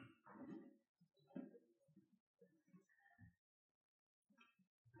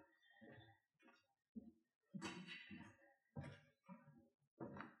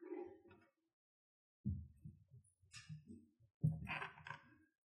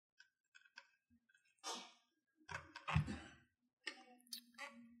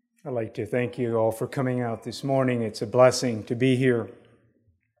 I'd like to thank you all for coming out this morning. It's a blessing to be here.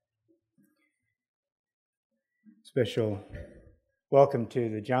 Special welcome to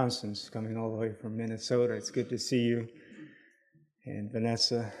the Johnsons coming all the way from Minnesota. It's good to see you. And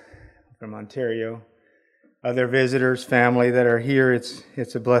Vanessa from Ontario. Other visitors, family that are here,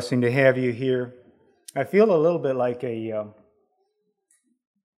 it's a blessing to have you here. I feel a little bit like a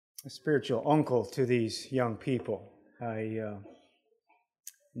spiritual uncle to these young people. I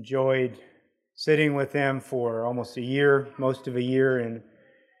enjoyed sitting with them for almost a year, most of a year in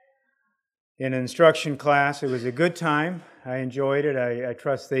an instruction class. It was a good time. I enjoyed it. I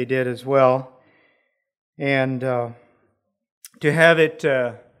trust they did as well. And to have it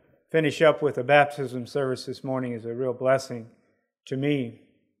finish up with a baptism service this morning is a real blessing to me.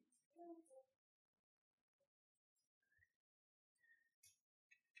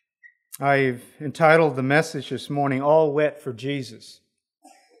 I've entitled the message this morning, "All Wet for Jesus."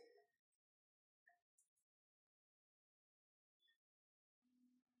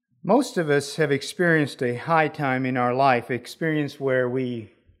 Most of us have experienced a high time in our life, experience where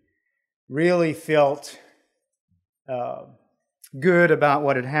we really felt good about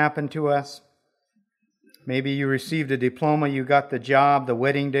what had happened to us. Maybe you received a diploma, you got the job, the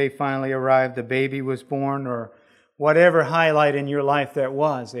wedding day finally arrived, the baby was born, or whatever highlight in your life that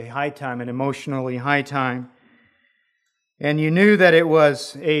was, a high time, an emotionally high time. And you knew that it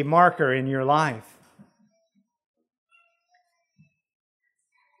was a marker in your life.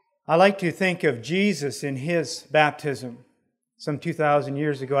 I like to think of Jesus in His baptism some 2,000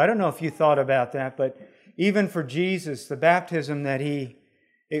 years ago. I don't know if you thought about that, but even for Jesus, the baptism that He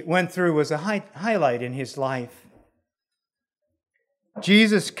went through was a highlight in His life.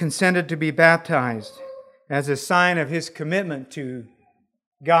 Jesus consented to be baptized as a sign of His commitment to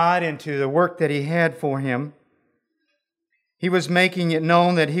God and to the work that He had for Him. He was making it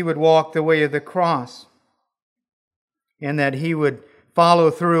known that He would walk the way of the cross and that He would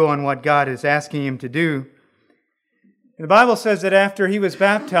follow through on what God is asking Him to do. And the Bible says that after He was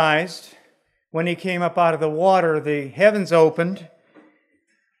baptized, when He came up out of the water, the heavens opened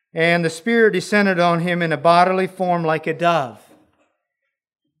and the Spirit descended on Him in a bodily form like a dove.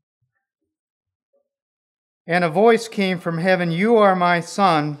 And a voice came from heaven, "You are my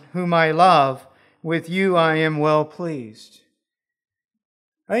Son, whom I love. With you I am well pleased."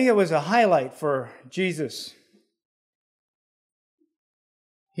 I think it was a highlight for Jesus.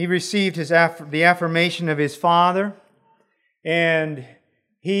 He received the affirmation of His Father, and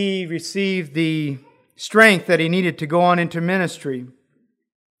He received the strength that He needed to go on into ministry.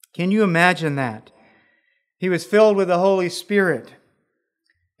 Can you imagine that? He was filled with the Holy Spirit,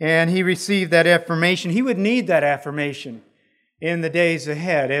 and He received that affirmation. He would need that affirmation in the days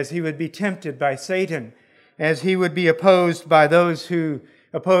ahead as He would be tempted by Satan, as He would be opposed by those who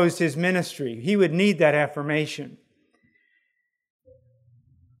opposed His ministry. He would need that affirmation.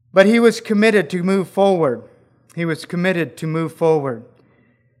 But He was committed to move forward. He was committed to move forward.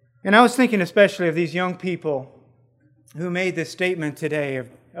 And I was thinking especially of these young people who made this statement today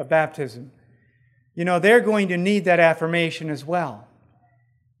of baptism. they're going to need that affirmation as well.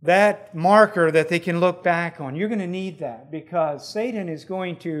 That marker that they can look back on. You're going to need that because Satan is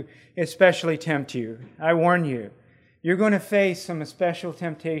going to especially tempt you. I warn you. You're going to face some special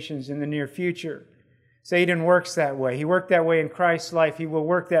temptations in the near future. Satan works that way. He worked that way in Christ's life. He will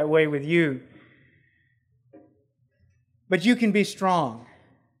work that way with you. But you can be strong.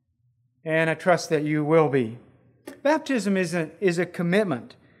 And I trust that you will be. Baptism is a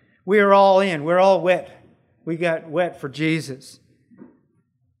commitment. We are all in. We're all wet. We got wet for Jesus.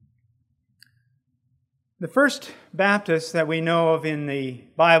 The first Baptist that we know of in the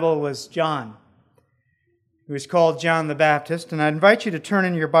Bible was John. He was called John the Baptist. And I invite you to turn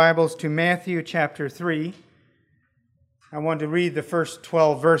in your Bibles to Matthew chapter 3. I want to read the first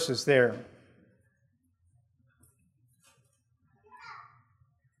 12 verses there.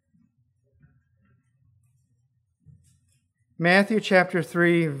 Matthew chapter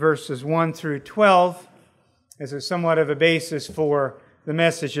 3, verses 1 through 12, as a somewhat of a basis for the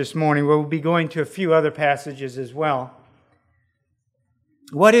message this morning. We'll be going to a few other passages as well.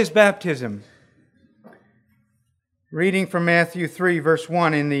 What is baptism? Reading from Matthew 3, verse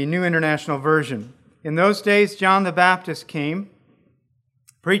 1 in the New International Version. In those days, John the Baptist came,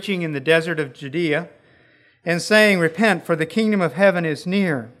 preaching in the desert of Judea, and saying, "Repent, for the kingdom of heaven is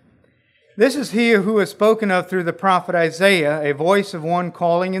near." This is he who was spoken of through the prophet Isaiah, a voice of one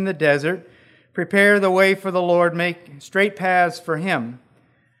calling in the desert, "Prepare the way for the Lord, make straight paths for him."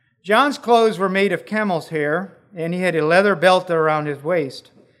 John's clothes were made of camel's hair, and he had a leather belt around his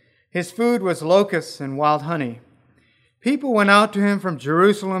waist. His food was locusts and wild honey. People went out to him from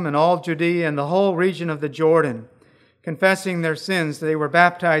Jerusalem and all Judea and the whole region of the Jordan. Confessing their sins, they were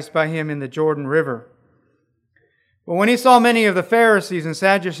baptized by him in the Jordan River. But when he saw many of the Pharisees and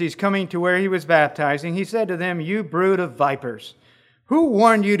Sadducees coming to where he was baptizing, he said to them, "You brood of vipers, who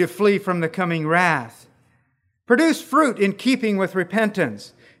warned you to flee from the coming wrath? Produce fruit in keeping with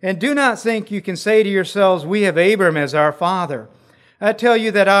repentance, and do not think you can say to yourselves, 'We have Abraham as our father.' I tell you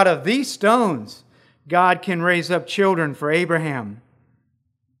that out of these stones God can raise up children for Abraham.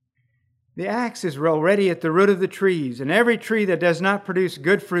 The axe is already at the root of the trees, and every tree that does not produce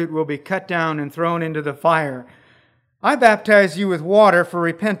good fruit will be cut down and thrown into the fire. I baptize you with water for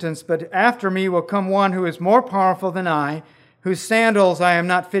repentance, but after me will come one who is more powerful than I, whose sandals I am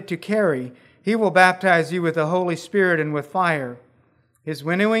not fit to carry. He will baptize you with the Holy Spirit and with fire. His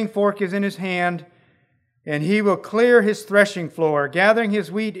winnowing fork is in his hand, and he will clear his threshing floor, gathering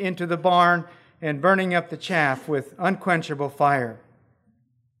his wheat into the barn and burning up the chaff with unquenchable fire."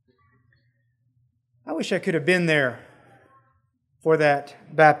 I wish I could have been there for that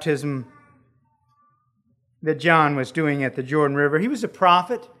baptism that John was doing at the Jordan River. He was a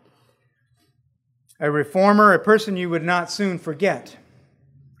prophet, a reformer, a person you would not soon forget.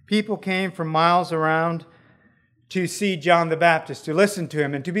 People came from miles around to see John the Baptist, to listen to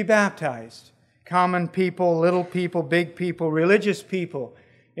him, and to be baptized. Common people, little people, big people, religious people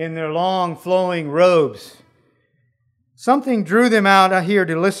in their long flowing robes. Something drew them out here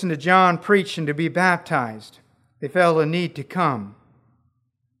to listen to John preach and to be baptized. They felt a need to come.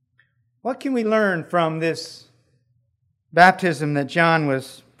 What can we learn from this baptism that John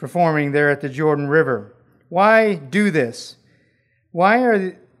was performing there at the Jordan River? Why do this? Why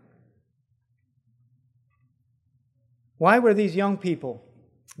were these young people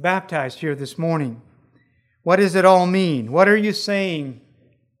baptized here this morning? What does it all mean? What are you saying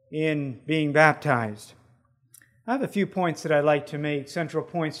in being baptized? I have a few points that I'd like to make, central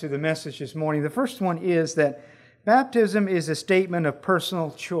points to the message this morning. The first one is that baptism is a statement of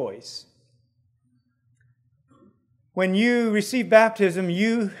personal choice. When you receive baptism,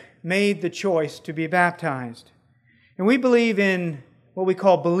 you made the choice to be baptized. And we believe in what we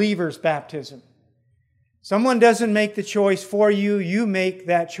call believer's baptism. Someone doesn't make the choice for you, you make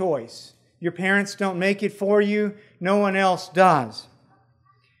that choice. Your parents don't make it for you, no one else does.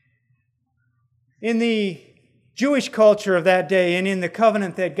 In the Jewish culture of that day and in the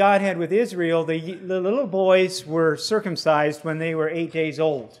covenant that God had with Israel, the little boys were circumcised when they were 8 days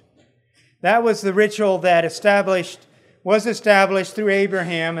old. That was the ritual that was established through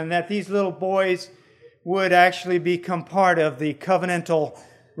Abraham, and that these little boys would actually become part of the covenantal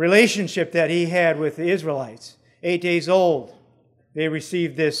relationship that he had with the Israelites. 8 days old, they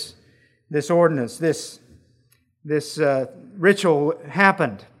received this ordinance, this ritual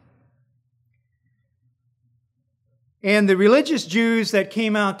happened. And the religious Jews that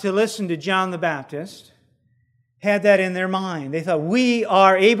came out to listen to John the Baptist had that in their mind. They thought, we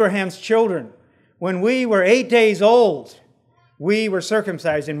are Abraham's children. When we were 8 days old, we were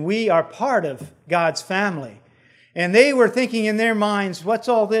circumcised, and we are part of God's family. And they were thinking in their minds, what's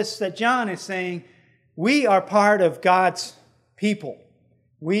all this that John is saying? We are part of God's people.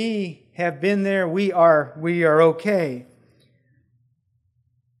 We have been there. We are okay.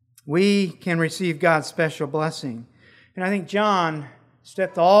 We can receive God's special blessing. And I think John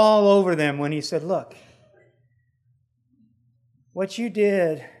stepped all over them when he said, look, what you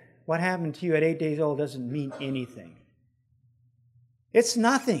did, what happened to you at 8 days old doesn't mean anything. It's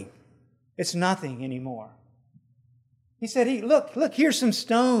nothing. It's nothing anymore. He said, look, here's some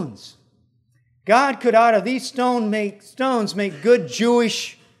stones. God could out of these stones make good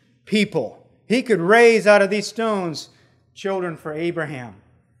Jewish people. He could raise out of these stones children for Abraham.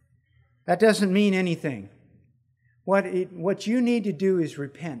 That doesn't mean anything. What you need to do is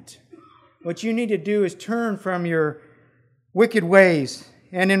repent. What you need to do is turn from your wicked ways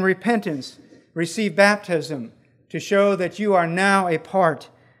and in repentance receive baptism to show that you are now a part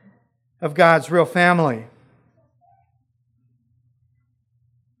of God's real family.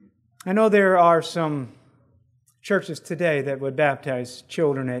 I know there are some churches today that would baptize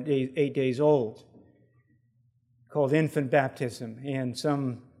children at 8 days old, called infant baptism, and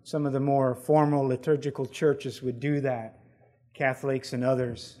some of the more formal liturgical churches would do that, Catholics and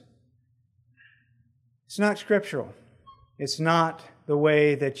others. It's not scriptural. It's not the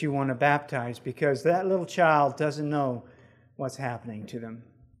way that you want to baptize, because that little child doesn't know what's happening to them.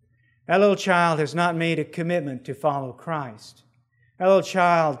 That little child has not made a commitment to follow Christ. That little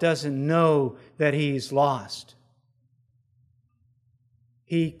child doesn't know that he's lost.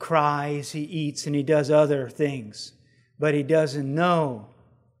 He cries, he eats, and he does other things, but he doesn't know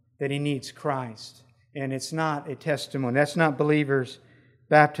that he needs Christ. And it's not a testimony. That's not believers'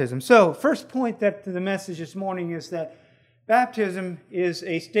 baptism. So, first point that the message this morning is that baptism is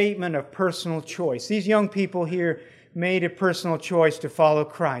a statement of personal choice. These young people here made a personal choice to follow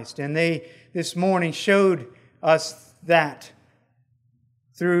Christ, and they this morning showed us that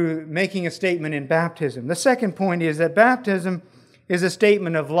through making a statement in baptism. The second point is that baptism is a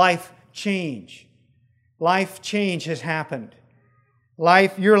statement of life change. Life change has happened.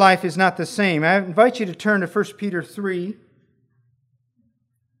 Your life is not the same. I invite you to turn to 1 Peter 3.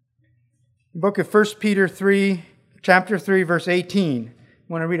 The book of 1 Peter 3, chapter 3, verse 18. I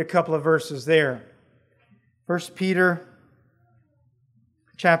want to read a couple of verses there. 1 Peter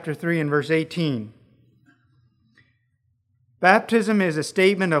chapter 3 and verse 18. Baptism is a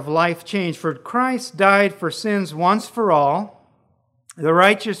statement of life change. For Christ died for sins once for all, the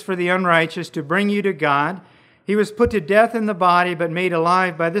righteous for the unrighteous, to bring you to God. He was put to death in the body, but made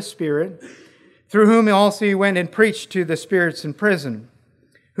alive by the Spirit, through whom also he went and preached to the spirits in prison,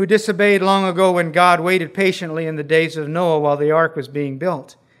 who disobeyed long ago when God waited patiently in the days of Noah while the ark was being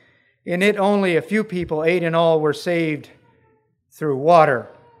built. In it only a few people, 8 in all, were saved through water.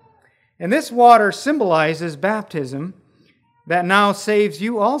 And this water symbolizes baptism that now saves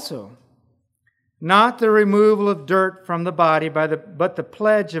you also. Not the removal of dirt from the body, but the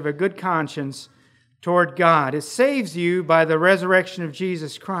pledge of a good conscience toward God. It saves you by the resurrection of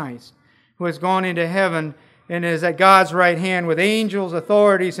Jesus Christ, who has gone into heaven and is at God's right hand with angels,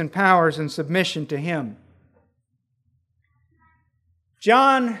 authorities, and powers in submission to Him.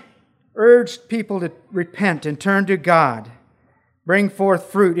 John urged people to repent and turn to God, bring forth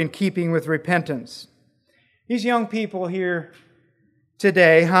fruit in keeping with repentance. These young people here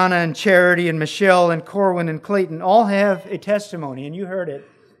today, Hannah and Charity and Michelle and Corwin and Clayton, all have a testimony, and you heard it,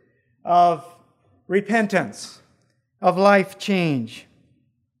 of repentance, of life change.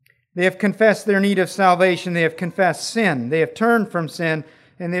 They have confessed their need of salvation. They have confessed sin. They have turned from sin,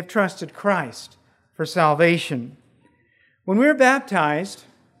 and they have trusted Christ for salvation. When we're baptized,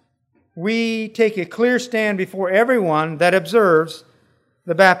 we take a clear stand before everyone that observes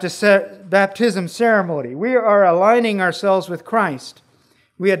the baptism ceremony. We are aligning ourselves with Christ.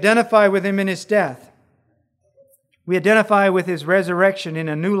 We identify with Him in His death. We identify with His resurrection in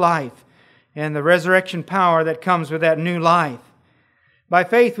a new life and the resurrection power that comes with that new life. By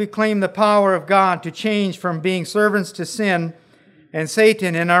faith, we claim the power of God to change from being servants to sin and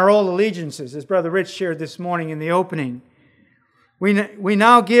Satan and our old allegiances, as Brother Rich shared this morning in the opening. We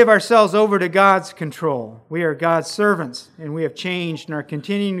now give ourselves over to God's control. We are God's servants, and we have changed and are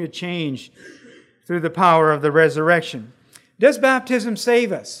continuing to change through the power of the resurrection. Does baptism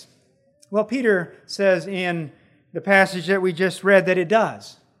save us? Well, Peter says in the passage that we just read that it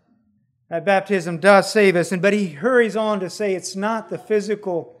does. That baptism does save us, but he hurries on to say it's not the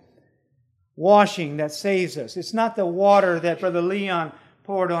physical washing that saves us. It's not the water that Brother Leon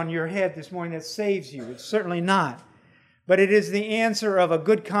poured on your head this morning that saves you. It's certainly not. But it is the answer of a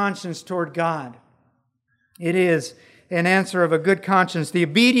good conscience toward God. It is an answer of a good conscience, the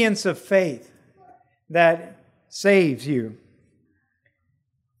obedience of faith that saves you.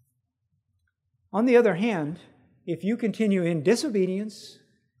 On the other hand, if you continue in disobedience,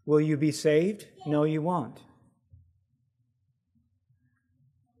 will you be saved? No, you won't.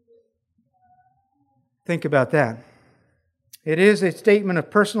 Think about that. It is a statement of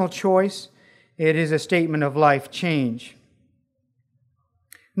personal choice. It is a statement of life change.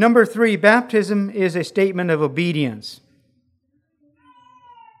 Number 3, baptism is a statement of obedience.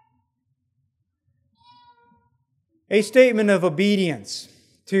 A statement of obedience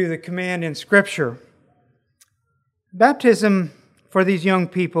to the command in Scripture. Baptism for these young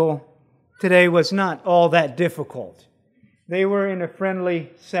people today was not all that difficult. They were in a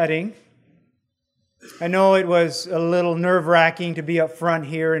friendly setting. I know it was a little nerve-wracking to be up front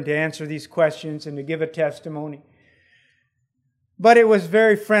here and to answer these questions and to give a testimony. But it was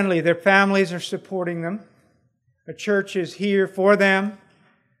very friendly. Their families are supporting them. A church is here for them.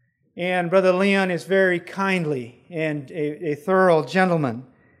 And Brother Leon is very kindly and a thorough gentleman.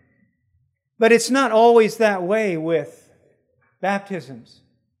 But it's not always that way with baptisms.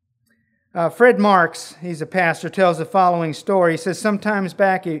 Fred Marks, he's a pastor, tells the following story. He says, sometime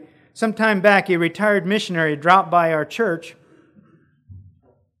back, a retired missionary dropped by our church.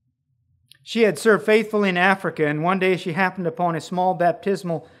 She had served faithfully in Africa, and one day she happened upon a small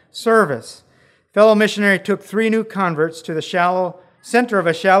baptismal service. Fellow missionary took 3 new converts to the center of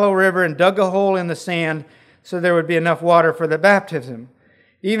a shallow river and dug a hole in the sand so there would be enough water for the baptism.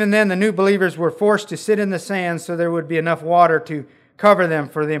 Even then, the new believers were forced to sit in the sand so there would be enough water to cover them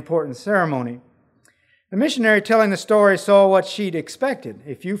for the important ceremony. The missionary telling the story saw what she'd expected.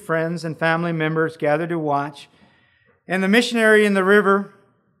 A few friends and family members gathered to watch, and the missionary in the river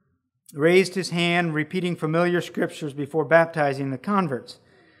raised his hand, repeating familiar scriptures before baptizing the converts.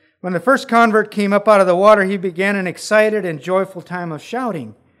 When the first convert came up out of the water, he began an excited and joyful time of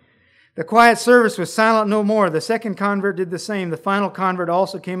shouting. The quiet service was silent no more. The second convert did the same. The final convert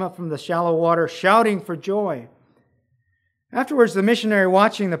also came up from the shallow water, shouting for joy. Afterwards, the missionary,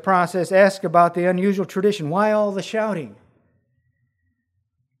 watching the process, asked about the unusual tradition. Why all the shouting?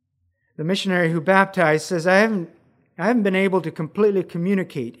 The missionary who baptized says, I haven't been able to completely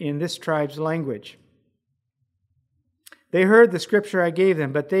communicate in this tribe's language. They heard the scripture I gave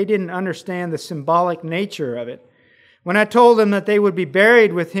them, but they didn't understand the symbolic nature of it. When I told them that they would be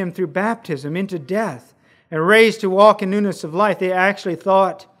buried with him through baptism into death and raised to walk in newness of life, they actually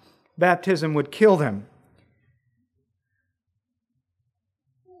thought baptism would kill them.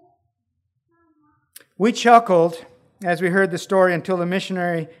 We chuckled as we heard the story until the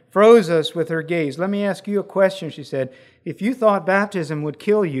missionary froze us with her gaze. Let me ask you a question, she said. If you thought baptism would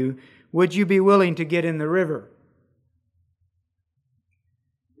kill you, would you be willing to get in the river?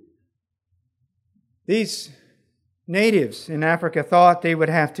 These natives in Africa thought they would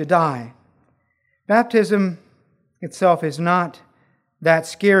have to die. Baptism itself is not that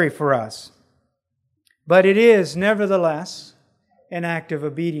scary for us, but it is nevertheless an act of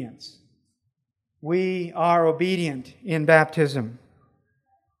obedience. We are obedient in baptism.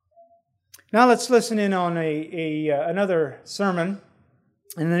 Now let's listen in on another sermon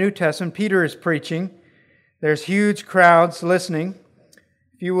in the New Testament. Peter is preaching. There's huge crowds listening.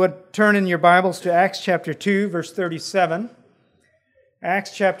 If you would turn in your Bibles to Acts chapter 2, verse 37.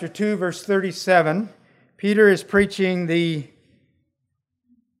 Acts chapter 2, verse 37. Peter is preaching the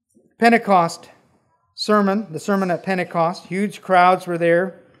Pentecost sermon, the sermon at Pentecost. Huge crowds were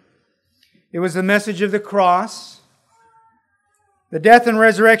there. It was the message of the cross. The death and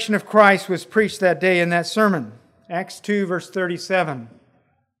resurrection of Christ was preached that day in that sermon. Acts 2, verse 37.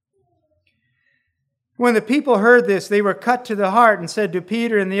 When the people heard this, they were cut to the heart and said to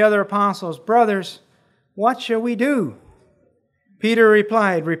Peter and the other apostles, Brothers, what shall we do? Peter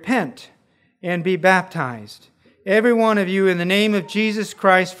replied, Repent and be baptized, every one of you, in the name of Jesus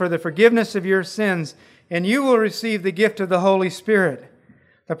Christ for the forgiveness of your sins, and you will receive the gift of the Holy Spirit.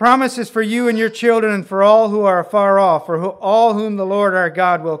 The promise is for you and your children and for all who are afar off, for all whom the Lord our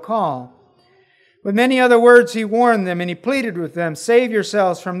God will call. With many other words he warned them, and he pleaded with them, Save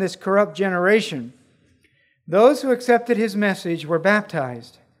yourselves from this corrupt generation. Those who accepted his message were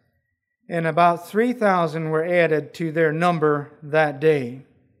baptized, and about 3,000 were added to their number that day.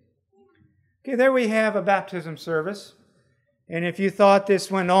 Okay, there we have a baptism service. And if you thought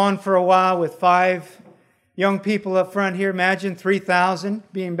this went on for a while with 5 young people up front here, imagine 3,000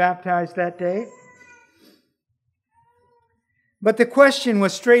 being baptized that day. But the question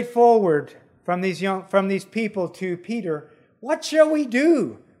was straightforward from these people to Peter. What shall we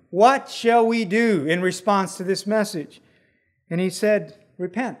do? What shall we do in response to this message? And he said,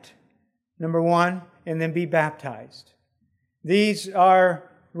 repent, number 1, and then be baptized. These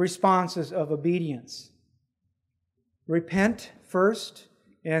are responses of obedience. Repent first,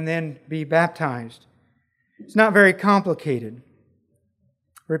 and then be baptized. It's not very complicated.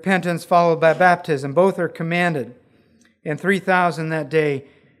 Repentance followed by baptism. Both are commanded. And 3,000 that day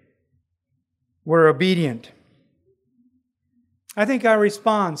were obedient. I think our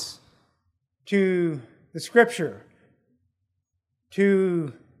response to the Scripture,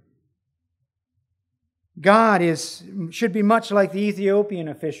 to God, should be much like the Ethiopian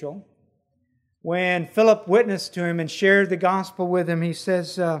official. When Philip witnessed to him and shared the gospel with him, he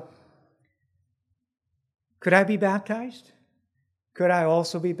says, could I be baptized? Could I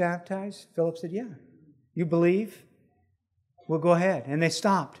also be baptized? Philip said, yeah. You believe? Well, go ahead. And they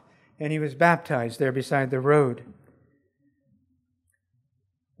stopped, and he was baptized there beside the road.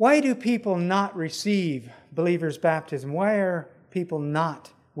 Why do people not receive believers' baptism? Why are people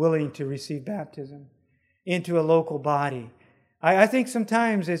not willing to receive baptism into a local body? I think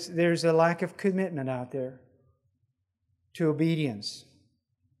sometimes there's a lack of commitment out there to obedience,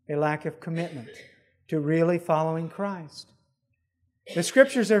 a lack of commitment to really following Christ. The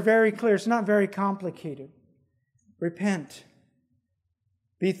Scriptures are very clear. It's not very complicated. Repent,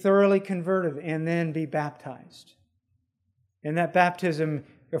 be thoroughly converted, and then be baptized. And that baptism,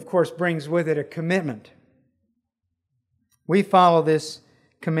 of course, brings with it a commitment. We follow this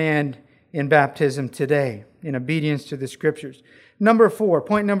command in baptism today, in obedience to the Scriptures.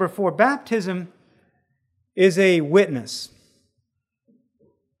 Point number 4, baptism is a witness.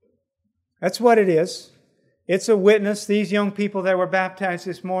 That's what it is. It's a witness. These young people that were baptized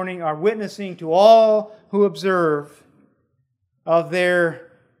this morning are witnessing to all who observe of their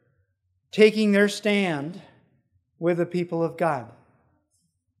taking their stand with the people of God.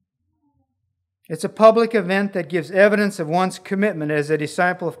 It's a public event that gives evidence of one's commitment as a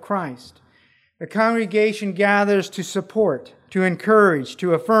disciple of Christ. The congregation gathers to support, to encourage,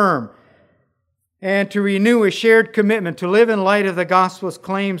 to affirm, and to renew a shared commitment to live in light of the gospel's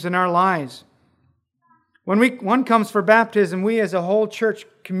claims in our lives. When one comes for baptism, we as a whole church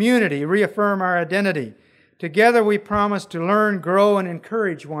community reaffirm our identity. Together we promise to learn, grow, and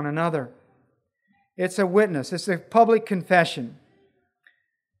encourage one another. It's a witness. It's a public confession.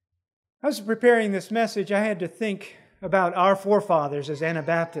 I was preparing this message. I had to think about our forefathers as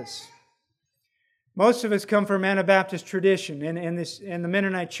Anabaptists. Most of us come from Anabaptist tradition, and the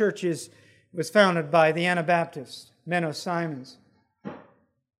Mennonite Church was founded by the Anabaptists, Menno Simons.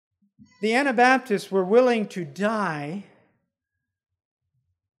 The Anabaptists were willing to die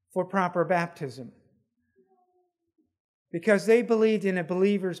for proper baptism because they believed in a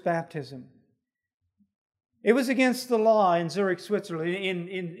believer's baptism. It was against the law in Zurich, Switzerland,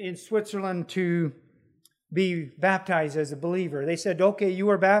 in Switzerland to be baptized as a believer. They said, okay, you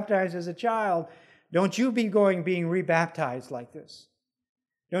were baptized as a child. Don't you being rebaptized like this.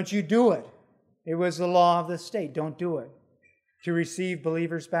 Don't you do it. It was the law of the state. Don't do it. To receive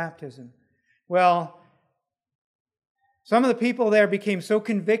believers' baptism. Well, some of the people there became so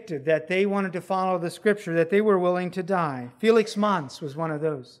convicted that they wanted to follow the Scripture that they were willing to die. Felix Manz was one of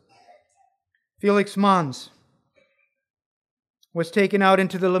those. Felix Manz was taken out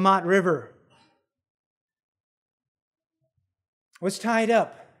into the Limmat River, was tied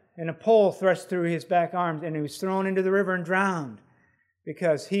up, and a pole thrust through his back arms, and he was thrown into the river and drowned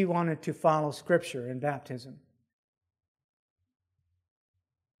because he wanted to follow Scripture in baptism.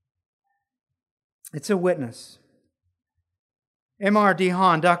 It's a witness. M.R.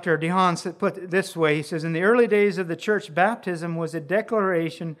 DeHaan, Dr. DeHaan put it this way. He says, in the early days of the church, baptism was a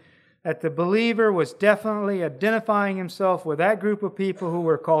declaration that the believer was definitely identifying himself with that group of people who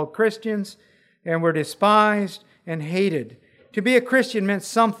were called Christians and were despised and hated. To be a Christian meant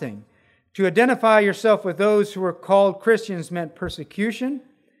something. To identify yourself with those who were called Christians meant persecution,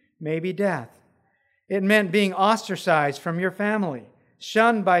 maybe death. It meant being ostracized from your family,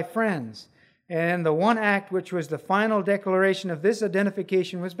 shunned by friends. And the one act which was the final declaration of this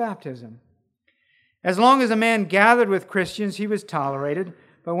identification was baptism. As long as a man gathered with Christians, he was tolerated.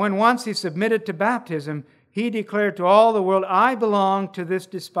 But when once he submitted to baptism, he declared to all the world, I belong to this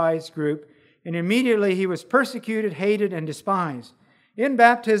despised group. And immediately he was persecuted, hated, and despised. In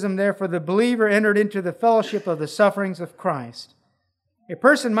baptism, therefore, the believer entered into the fellowship of the sufferings of Christ. A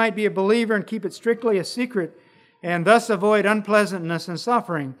person might be a believer and keep it strictly a secret and thus avoid unpleasantness and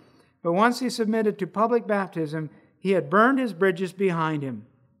suffering. But once he submitted to public baptism, he had burned his bridges behind him.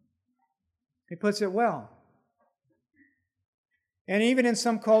 He puts it well. And even in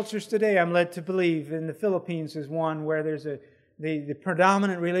some cultures today, I'm led to believe, in the Philippines is one where there's the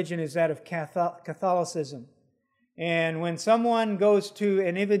predominant religion is that of Catholicism. And when someone goes to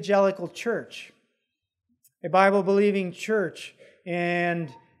an evangelical church, a Bible-believing church,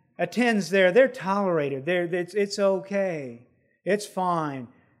 and attends there, they're tolerated. It's okay. It's fine.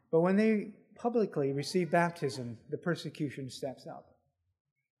 But when they publicly receive baptism, the persecution steps up.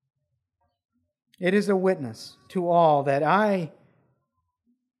 It is a witness to all that I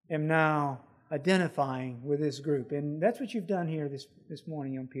am now identifying with this group. And that's what you've done here this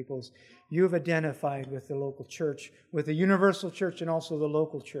morning, young people. You have identified with the local church, with the universal church and also the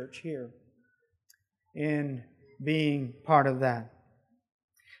local church here, in being part of that.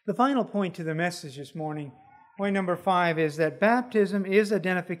 The final point to the message this morning, point number 5, is that baptism is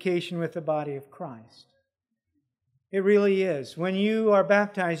identification with the body of Christ. It really is. When you are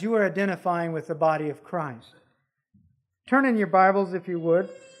baptized, you are identifying with the body of Christ. Turn in your Bibles, if you would,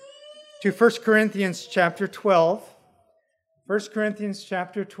 to 1 Corinthians chapter 12. 1 Corinthians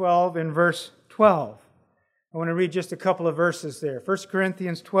chapter 12 and verse 12. I want to read just a couple of verses there. 1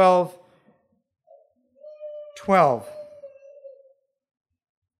 Corinthians 12, 12.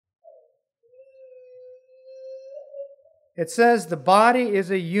 It says, "The body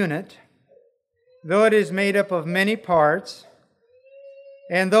is a unit, though it is made up of many parts,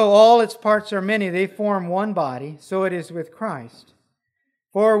 and though all its parts are many, they form one body, so it is with Christ.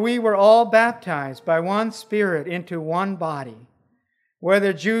 For we were all baptized by one Spirit into one body,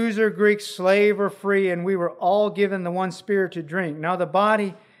 whether Jews or Greeks, slave or free, and we were all given the one Spirit to drink. Now the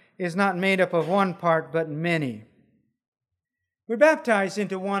body is not made up of one part, but many." We're baptized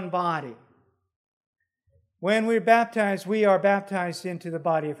into one body. When we're baptized, we are baptized into the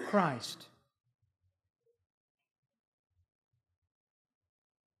body of Christ.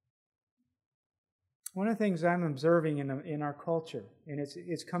 One of the things I'm observing in our culture, and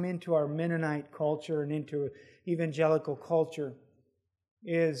it's come into our Mennonite culture and into evangelical culture,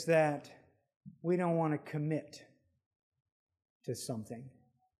 is that we don't want to commit to something.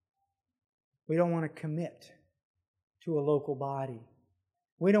 We don't want to commit to a local body.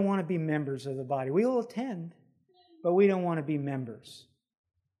 We don't want to be members of the body. We will attend, but we don't want to be members.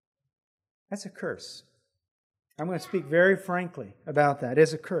 That's a curse. I'm going to speak very frankly about that.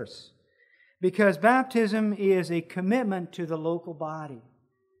 It's a curse. Because baptism is a commitment to the local body.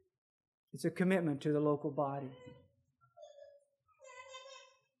 It's a commitment to the local body.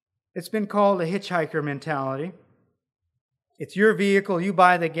 It's been called a hitchhiker mentality. It's your vehicle, you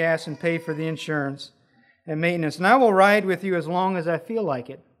buy the gas and pay for the insurance and maintenance, and I will ride with you as long as I feel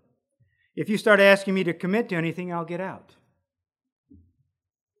like it. If you start asking me to commit to anything, I'll get out.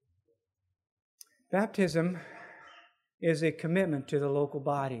 Baptism is a commitment to the local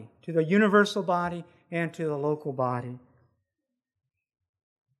body, to the universal body and to the local body.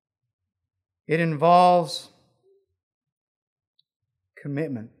 It involves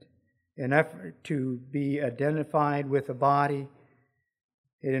commitment, an effort to be identified with the body.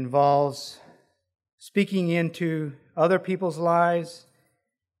 It involves speaking into other people's lives.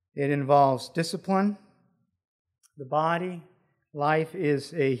 It involves discipline. The body, life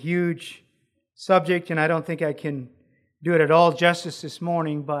is a huge subject, and I don't think I can do it at all justice this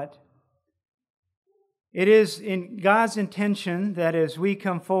morning, but it is in God's intention that as we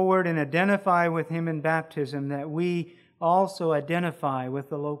come forward and identify with Him in baptism, that we also identify with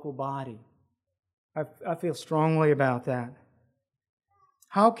the local body. I feel strongly about that.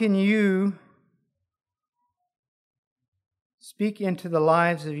 How can you speak into the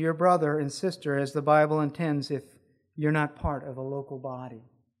lives of your brother and sister as the Bible intends if you're not part of a local body?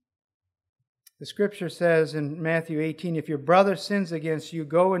 The Scripture says in Matthew 18, "If your brother sins against you,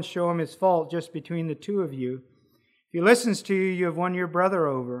 go and show him his fault just between the two of you. If he listens to you, you have won your brother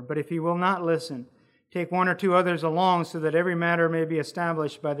over. But if he will not listen, take one or two others along so that every matter may be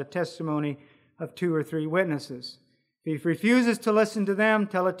established by the testimony of 2 or 3 witnesses. If he refuses to listen to them,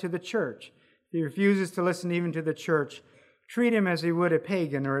 tell it to the church. If he refuses to listen even to the church, treat him as he would a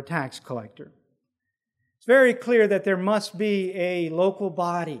pagan or a tax collector." It's very clear that there must be a local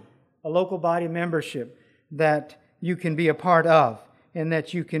body membership that you can be a part of and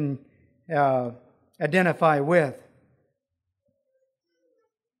that you can identify with.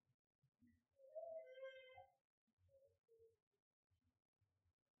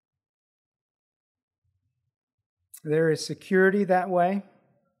 There is security that way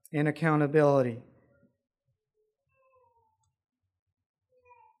and accountability.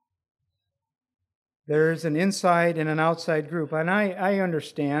 There's an inside and an outside group. And I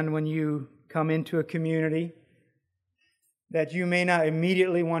understand when you come into a community that you may not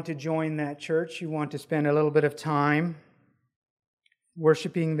immediately want to join that church. You want to spend a little bit of time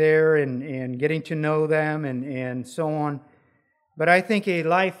worshiping there and getting to know them and so on. But I think a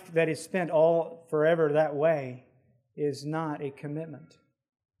life that is spent all forever that way is not a commitment.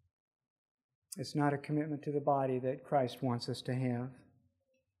 It's not a commitment to the body that Christ wants us to have.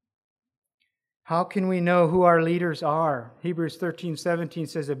 How can we know who our leaders are? Hebrews 13:17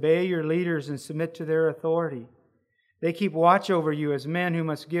 says, "Obey your leaders and submit to their authority. They keep watch over you as men who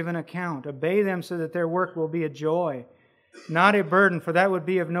must give an account. Obey them so that their work will be a joy, not a burden, for that would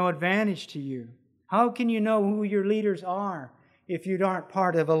be of no advantage to you." How can you know who your leaders are if you aren't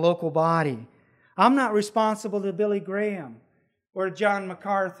part of a local body? I'm not responsible to Billy Graham or John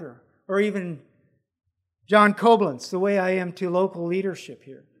MacArthur or even John Koblenz the way I am to local leadership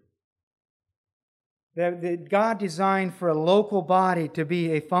here. That God designed for a local body to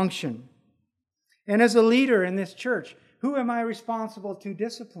be a function. And as a leader in this church, who am I responsible to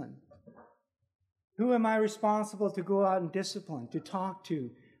discipline? Who am I responsible to go out and discipline, to talk to,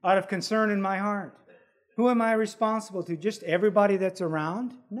 out of concern in my heart? Who am I responsible to? Just everybody that's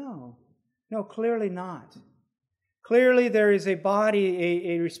around? No, clearly not. Clearly there is a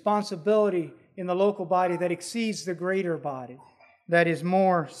body, a responsibility in the local body that exceeds the greater body, that is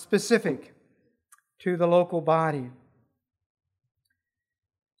more specific to the local body.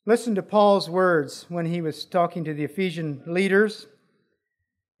 Listen to Paul's words when he was talking to the Ephesian leaders.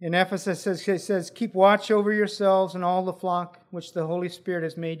 In Ephesus, it says, "Keep watch over yourselves and all the flock which the Holy Spirit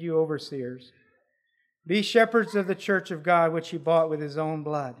has made you overseers. Be shepherds of the church of God which He bought with His own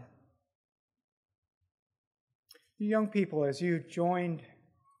blood." You young people, as you joined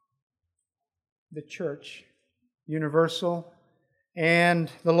the church, universal,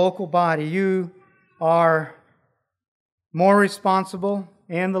 and the local body, you are more responsible,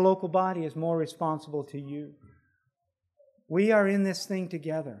 and the local body is more responsible to you. We are in this thing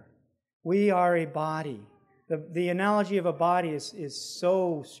together. We are a body. The analogy of a body is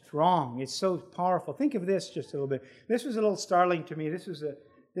so strong. It's so powerful. Think of this just a little bit. This was a little startling to me. This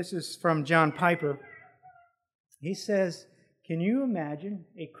is from John Piper. He says, "Can you imagine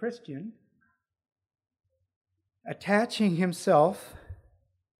a Christian attaching himself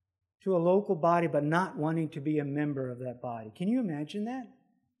to a local body but not wanting to be a member of that body?" Can you imagine that?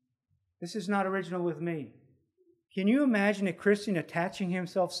 This is not original with me. Can you imagine a Christian attaching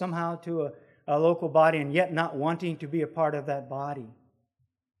himself somehow to a local body and yet not wanting to be a part of that body?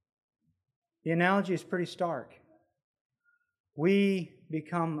 The analogy is pretty stark. We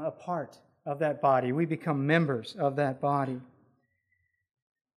become a part of that body. We become members of that body.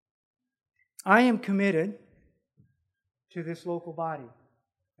 I am committed to this local body.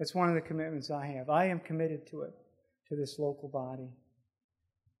 That's one of the commitments I have. I am committed to it, to this local body.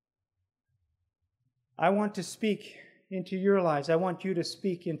 I want to speak into your lives. I want you to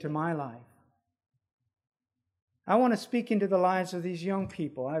speak into my life. I want to speak into the lives of these young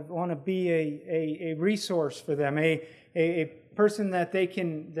people. I want to be a resource for them, a person that they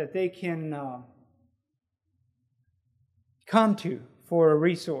can come to for a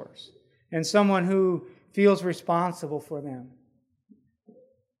resource, and someone who feels responsible for them.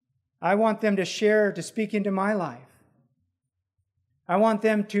 I want them to share, to speak into my life. I want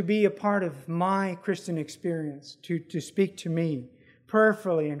them to be a part of my Christian experience, to speak to me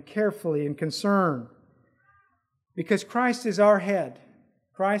prayerfully and carefully and concerned. Because Christ is our head.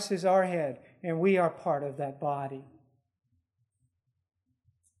 Christ is our head, and we are part of that body.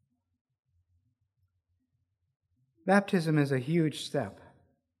 Baptism is a huge step.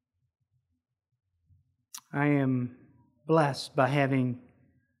 I am blessed by having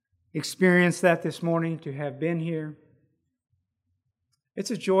experienced that this morning, to have been here.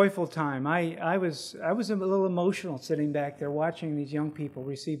 It's a joyful time. I was a little emotional sitting back there watching these young people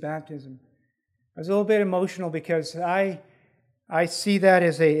receive baptism. I was a little bit emotional because I see that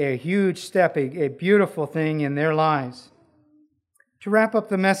as a huge step, a beautiful thing in their lives. To wrap up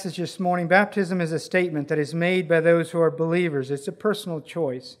the message this morning, baptism is a statement that is made by those who are believers. It's a personal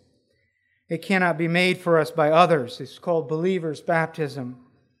choice. It cannot be made for us by others. It's called believer's baptism.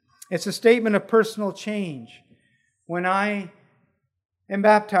 It's a statement of personal change. When I am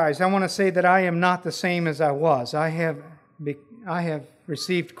baptized, I want to say that I am not the same as I was. I have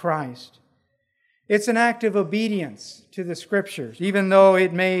received Christ. It's an act of obedience to the Scriptures, even though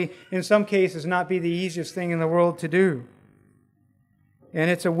it may, in some cases, not be the easiest thing in the world to do. And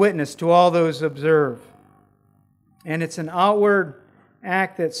it's a witness to all those observe. And it's an outward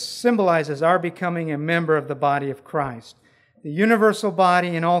act that symbolizes our becoming a member of the body of Christ, the universal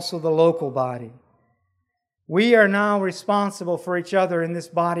body and also the local body. We are now responsible for each other in this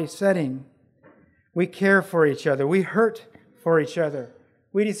body setting. We care for each other. We hurt for each other.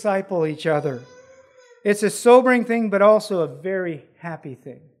 We disciple each other. It's a sobering thing, but also a very happy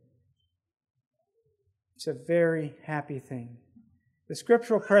thing. It's a very happy thing. The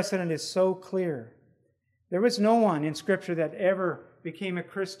scriptural precedent is so clear. There was no one in Scripture that ever became a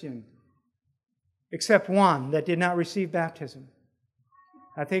Christian except one that did not receive baptism.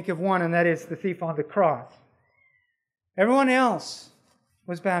 I think of one, and that is the thief on the cross. Everyone else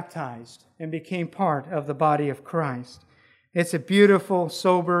was baptized and became part of the body of Christ. It's a beautiful,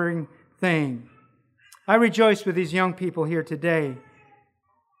 sobering thing. I rejoice with these young people here today.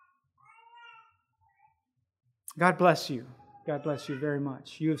 God bless you. God bless you very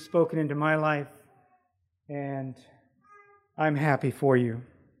much. You have spoken into my life, and I'm happy for you.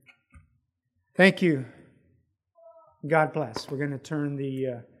 Thank you. God bless. We're going to turn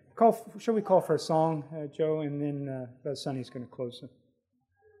the call. Shall we call for a song, Joe? And then Brother Sonny's going to close it.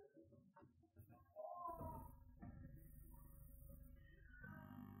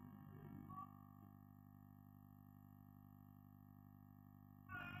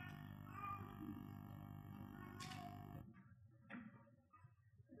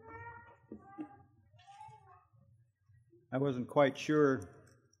 I wasn't quite sure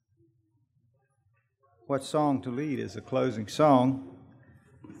what song to lead as a closing song.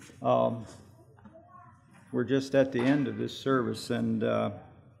 We're just at the end of this service, and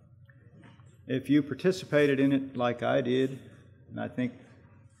if you participated in it like I did, and I think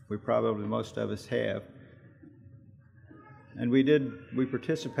most of us have, and we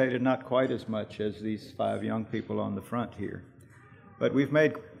participated not quite as much as these 5 young people on the front here, but we've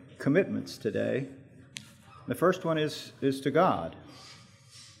made commitments today. The first one is to God.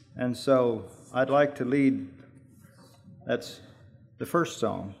 And so I'd like to lead, that's the first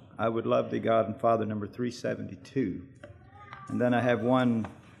song, I Would Love Thee, God and Father, number 372. And then I have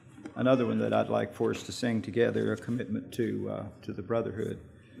another one that I'd like for us to sing together, a commitment to the brotherhood.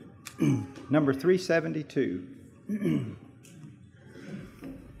 Number 372.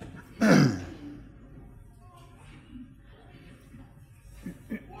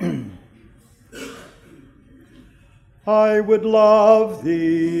 I would love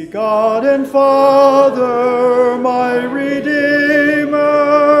thee, God and Father, my Redeemer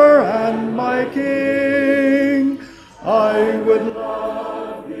and my King. I would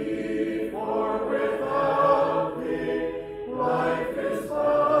love thee, for without thee life is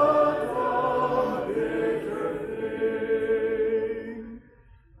but a bitter thing.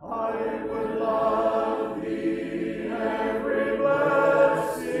 I would love thee, every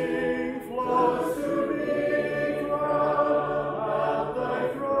blessing flows to me.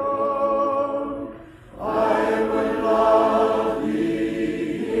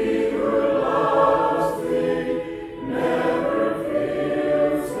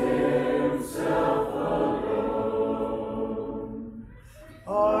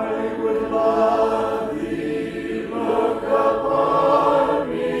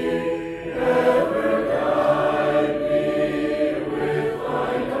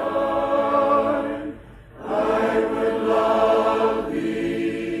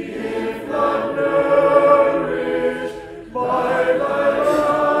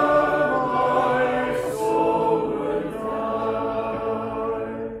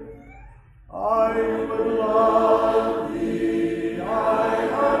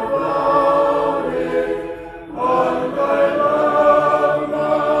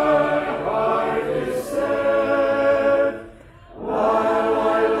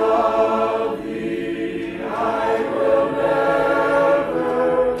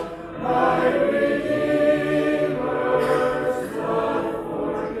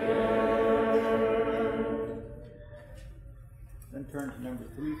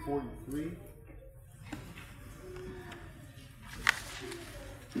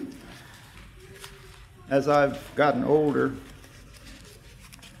 As I've gotten older,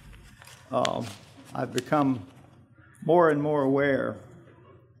 I've become more and more aware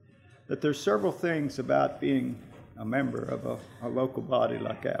that there's several things about being a member of a local body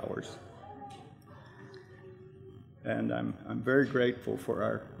like ours. And I'm very grateful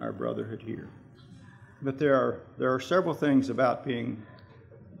for our brotherhood here. But there are several things about being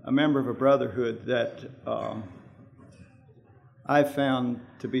a member of a brotherhood that I've found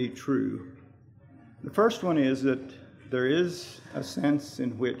to be true. The first one is that there is a sense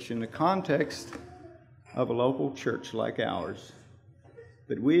in which, in the context of a local church like ours,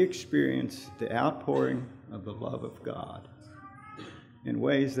 that we experience the outpouring of the love of God in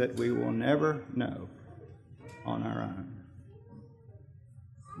ways that we will never know on our own.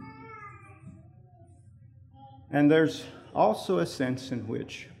 And there's also a sense in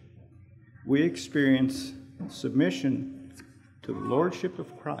which we experience submission to the Lordship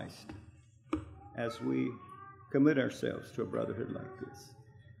of Christ as we commit ourselves to a brotherhood like this.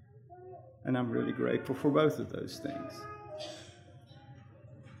 And I'm really grateful for both of those things.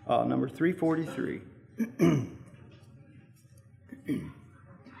 Number 343.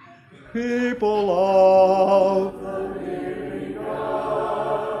 People of the living God,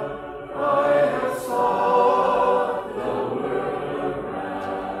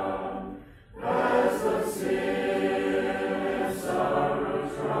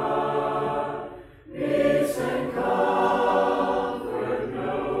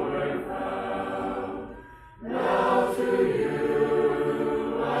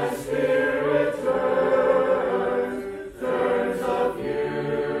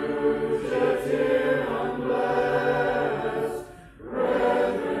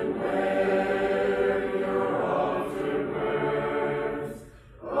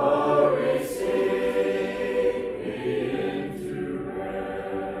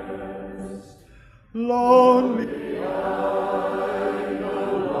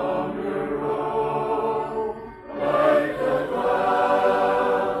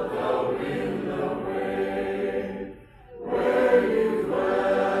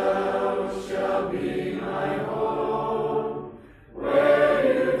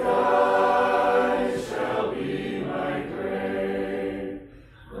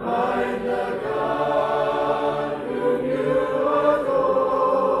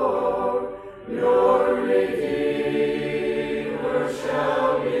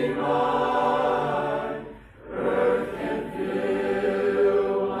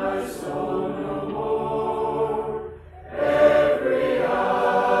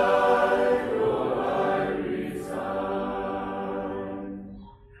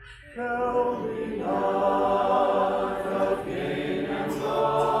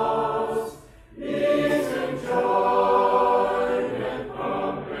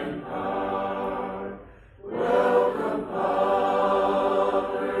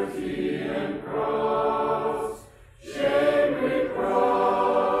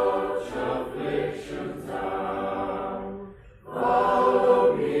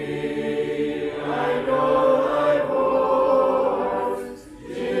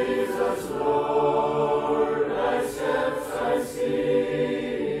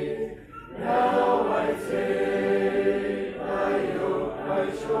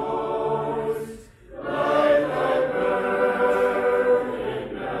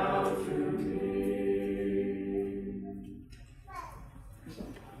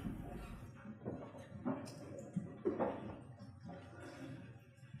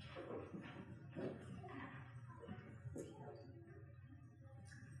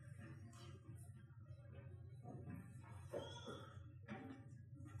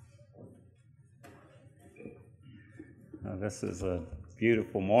 This is a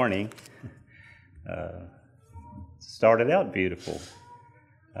beautiful morning. Started out beautiful.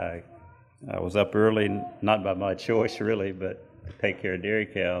 I was up early, not by my choice really, but to take care of dairy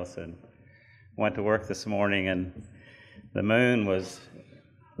cows, and went to work this morning, and the moon was,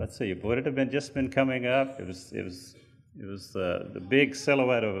 would it have just been coming up? It was the big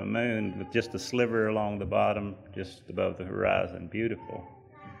silhouette of a moon with just a sliver along the bottom, just above the horizon. Beautiful.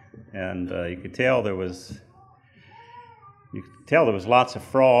 And you could tell there was lots of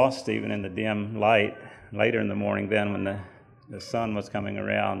frost, even in the dim light. Later in the morning, then, when the sun was coming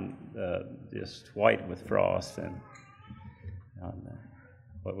around, just white with frost, and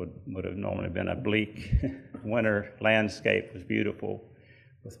what would have normally been a bleak winter landscape was beautiful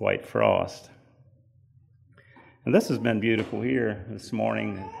with white frost. And this has been beautiful here this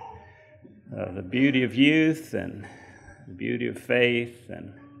morning. The beauty of youth, and the beauty of faith,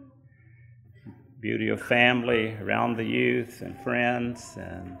 and beauty of family around the youth and friends,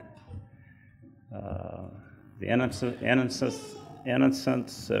 and the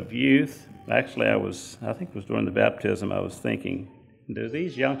innocence of youth. Actually, I think it was during the baptism, I was thinking, do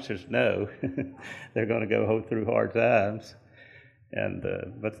these youngsters know they're going to go through hard times? And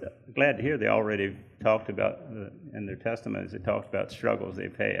but glad to hear they already talked about, in their testimonies, they talked about struggles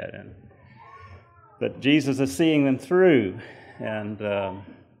they've had, but Jesus is seeing them through. And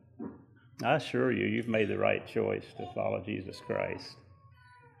I assure you, you've made the right choice to follow Jesus Christ.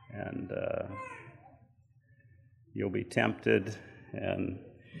 And you'll be tempted and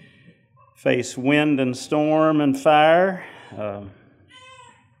face wind and storm and fire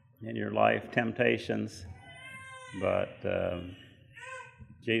in your life, temptations, but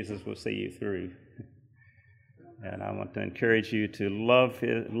Jesus will see you through. And I want to encourage you to love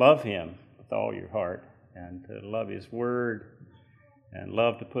Him with all your heart, and to love His Word, and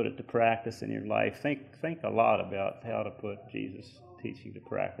love to put it to practice in your life. Think a lot about how to put Jesus' teaching to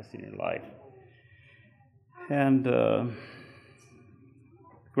practice in your life. And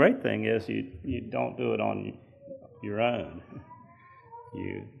great thing is you don't do it on your own.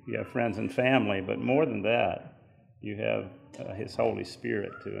 You have friends and family, but more than that, you have His Holy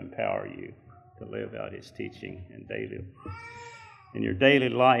Spirit to empower you to live out His teaching in your daily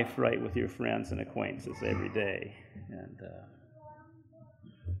life, right with your friends and acquaintances every day. And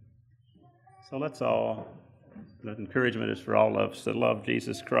so the encouragement is for all of us to love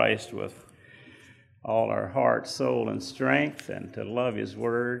Jesus Christ with all our heart, soul, and strength, and to love His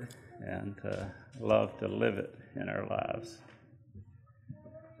Word, and to love to live it in our lives.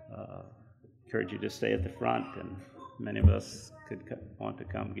 Encourage you to stay at the front, and many of us could want to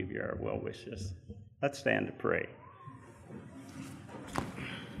come give you our well wishes. Let's stand to pray.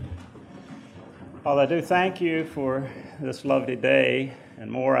 Father, I do thank you for this lovely day,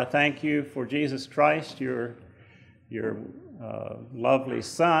 and more, I thank you for Jesus Christ, your lovely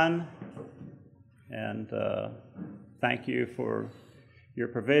Son, and thank you for your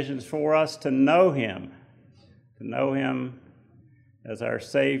provisions for us to know Him as our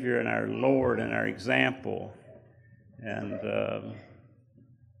Savior and our Lord and our example. And, oh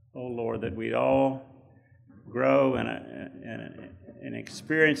Lord, that we'd all grow in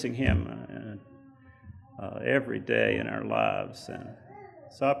experiencing Him every day in our lives. And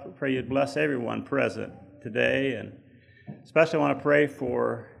so I pray you'd bless everyone present today, and especially I want to pray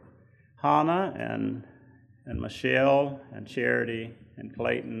for Hannah and Michelle and Charity and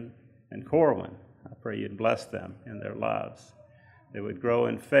Clayton and Corwin. I pray you'd bless them in their lives. They would grow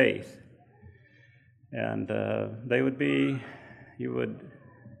in faith, and you would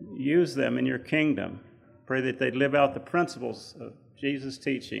use them in your kingdom. Pray that they'd live out the principles of Jesus'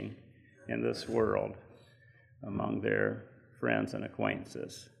 teaching in this world among their friends and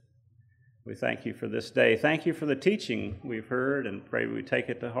acquaintances. We thank you for this day. Thank you for the teaching we've heard, and pray we take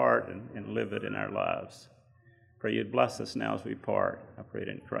it to heart and live it in our lives. Pray you'd bless us now as we part. I pray it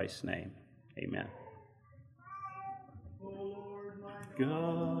in Christ's name. Amen.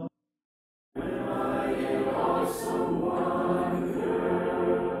 God. When I in awesome wonder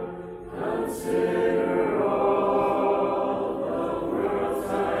consider all